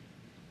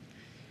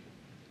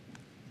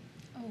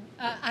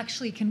 Oh,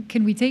 actually,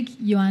 can we take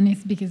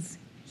Ioannis, because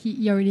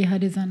he already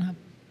had his hand up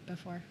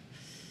before.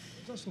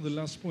 That's on the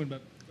last point,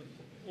 but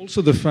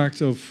also the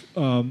fact of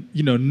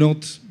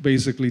not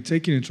basically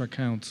taking into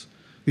account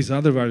these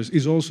other values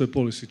is also a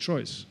policy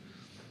choice.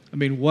 I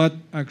mean, what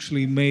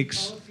actually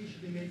makes... Policy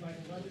should be made by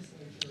the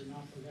legislature,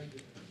 not the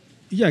regulator.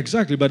 Yeah,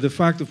 exactly. But the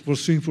fact of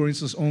pursuing, for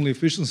instance, only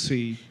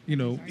efficiency,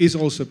 is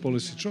also a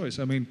policy choice.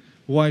 I mean,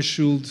 why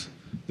should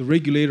the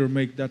regulator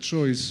make that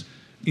choice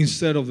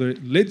instead of the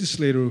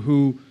legislator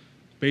who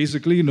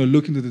basically,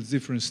 look into the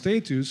different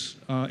statutes,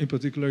 in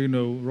particular,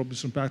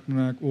 Robinson-Patman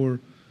Act or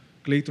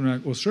Clayton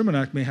Act or Sherman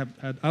Act may have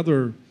had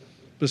other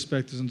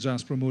perspectives on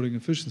just promoting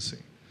efficiency.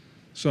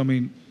 So, I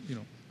mean,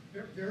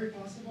 Very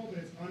possible, but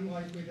it's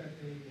unlikely that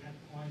they had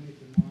climate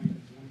in mind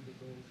as one of the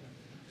goals that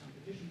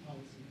competition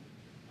policy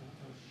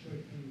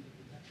should aim to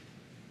protect.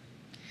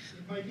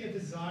 It might be a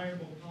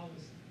desirable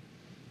policy,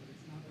 but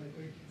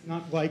it's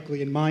not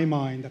likely in my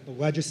mind that the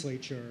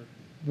legislature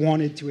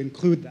wanted to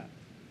include that.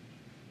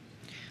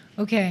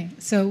 Okay,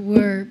 so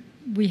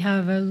we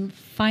have a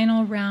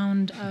final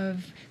round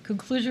of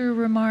conclusion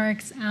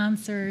remarks,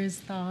 answers,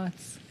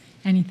 thoughts,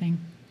 anything.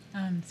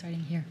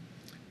 Starting here.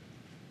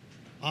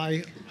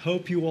 I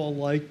hope you all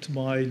liked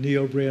my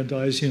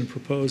neo-Brandeisian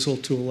proposal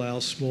to allow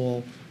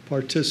small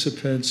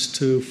participants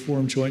to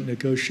form joint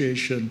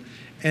negotiation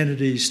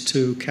entities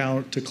to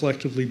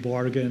collectively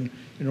bargain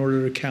in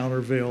order to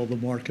countervail the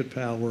market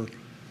power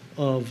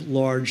of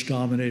large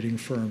dominating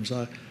firms.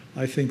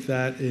 I think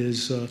that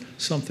is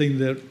something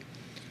that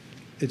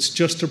it's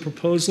just a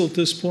proposal at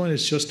this point.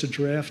 It's just a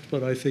draft,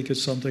 but I think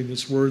it's something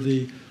that's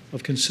worthy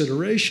of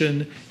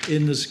consideration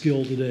in this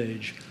Gilded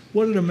Age.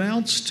 What it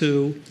amounts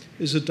to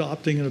is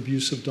adopting an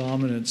abuse of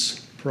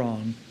dominance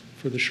prong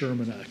for the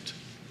Sherman Act.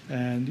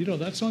 And,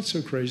 that's not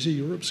so crazy.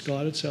 Europe's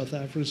got it, South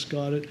Africa's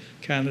got it,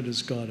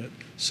 Canada's got it.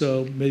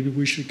 So maybe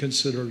we should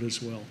consider it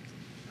as well.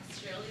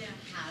 Australia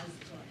has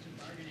collective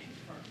bargaining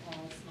for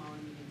all small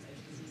and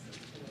medium-sized businesses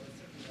below a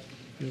certain level.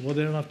 Yeah, well,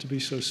 they don't have to be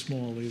so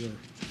small either.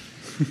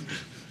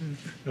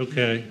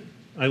 Okay,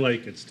 I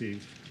like it,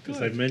 Steve,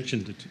 because I Good.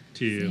 mentioned it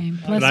to you. Same.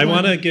 But Plus I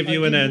want to one. give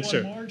you I an give you one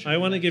answer. margin I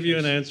want to in give that you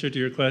an case. answer to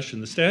your question.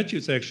 The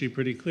statute's actually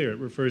pretty clear. It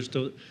refers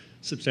to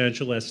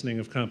substantial lessening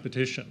of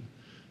competition.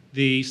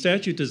 The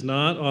statute does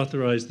not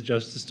authorize the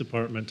Justice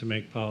Department to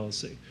make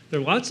policy.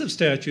 There are lots of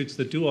statutes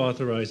that do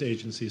authorize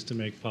agencies to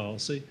make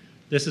policy.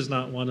 This is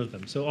not one of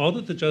them. So all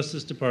that the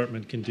Justice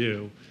Department can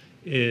do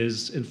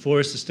is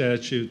enforce a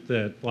statute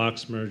that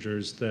blocks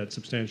mergers that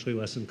substantially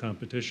lessen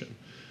competition.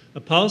 A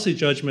policy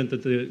judgment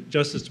that the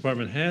Justice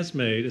Department has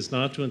made is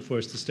not to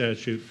enforce the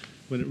statute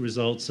when it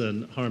results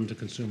in harm to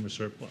consumer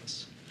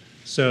surplus.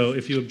 So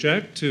if you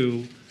object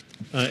to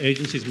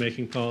agencies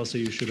making policy,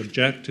 you should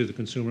object to the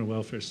consumer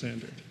welfare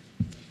standard.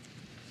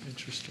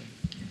 Interesting.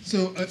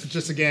 So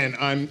just again,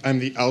 I'm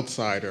the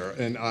outsider,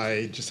 and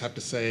I just have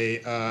to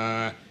say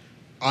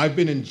I've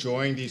been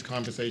enjoying these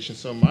conversations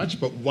so much,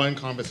 but one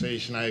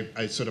conversation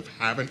I sort of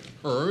haven't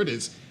heard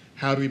is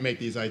how do we make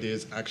these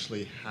ideas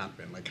actually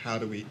happen? Like, how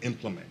do we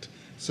implement?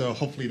 So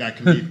hopefully that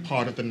can be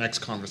part of the next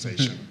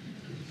conversation.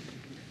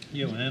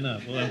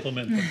 Johanna will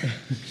implement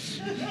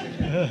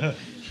them.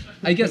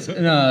 I guess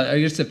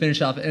to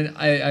finish off, and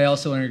I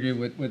also want to agree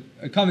with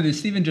a comment that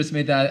Stephen just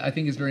made that I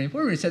think is very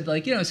important. He said,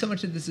 so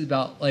much of this is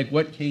about,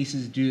 what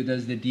cases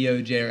does the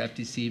DOJ or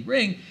FTC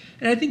bring?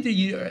 And I think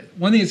that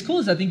one thing that's cool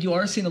is I think you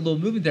are seeing a little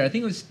movement there. I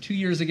think it was 2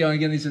 years ago, and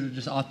again, these are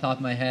just off the top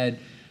of my head,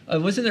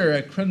 wasn't there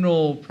a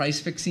criminal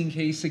price-fixing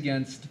case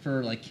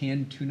for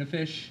canned tuna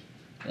fish,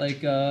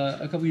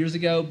 a couple years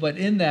ago? But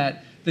in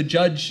that, the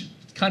judge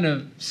kind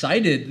of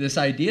cited this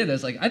idea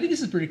that's I think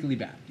this is particularly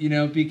bad,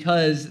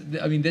 because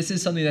this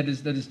is something that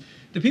is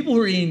the people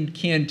who are eating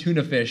canned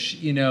tuna fish,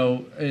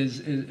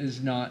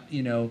 is not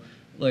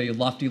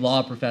lofty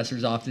law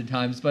professors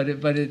oftentimes, but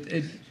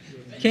it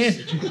can,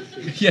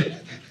 yeah.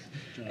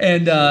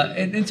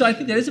 And so I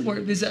think that is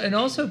important. And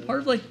also part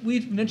of, like,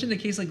 we've mentioned the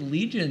case like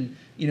Legion,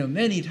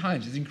 many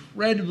times. It's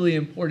incredibly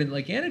important,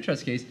 like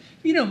antitrust case,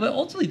 but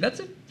ultimately that's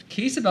a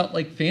case about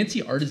like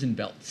fancy artisan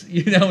belts,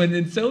 and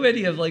then so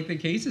many of like the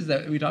cases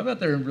that we talk about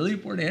that are really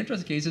important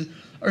antitrust cases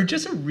are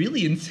just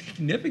really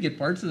insignificant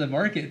parts of the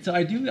market. So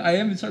I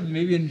am sort of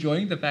maybe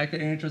enjoying the fact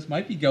that antitrust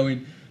might be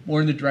going more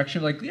in the direction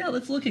of like, yeah,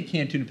 let's look at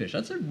canned tuna fish.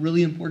 That's a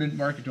really important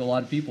market to a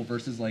lot of people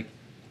versus like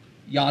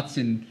yachts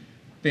and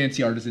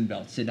fancy artisan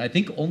belts. And I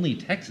think only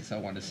Texas, I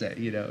want to say,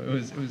 it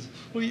was.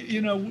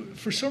 Well,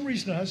 for some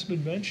reason it hasn't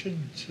been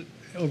mentioned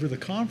over the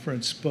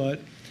conference,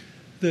 but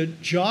the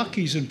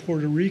jockeys in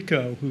Puerto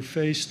Rico who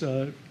faced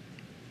a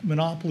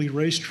monopoly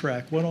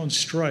racetrack went on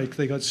strike.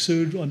 They got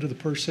sued under the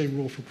per se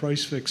rule for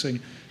price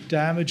fixing.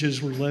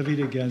 Damages were levied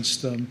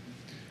against them.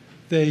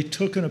 They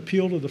took an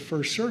appeal to the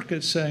First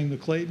Circuit saying the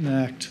Clayton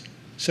Act,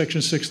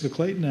 Section 6 of the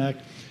Clayton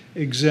Act,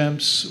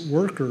 exempts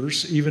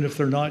workers, even if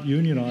they're not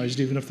unionized,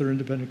 even if they're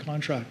independent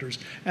contractors,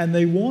 and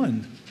they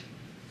won.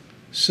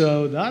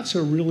 So that's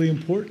a really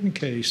important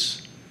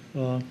case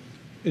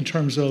in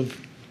terms of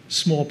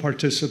small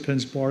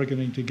participants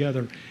bargaining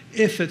together,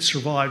 if it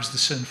survives the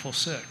sinful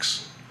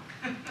six.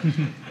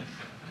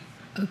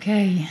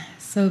 Okay,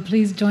 so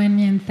please join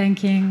me in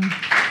thanking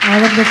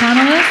all of the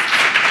panelists.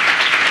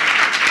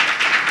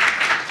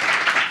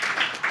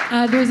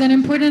 There's an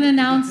important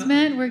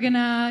announcement. We're going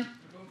to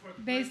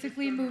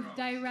basically move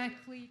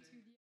directly to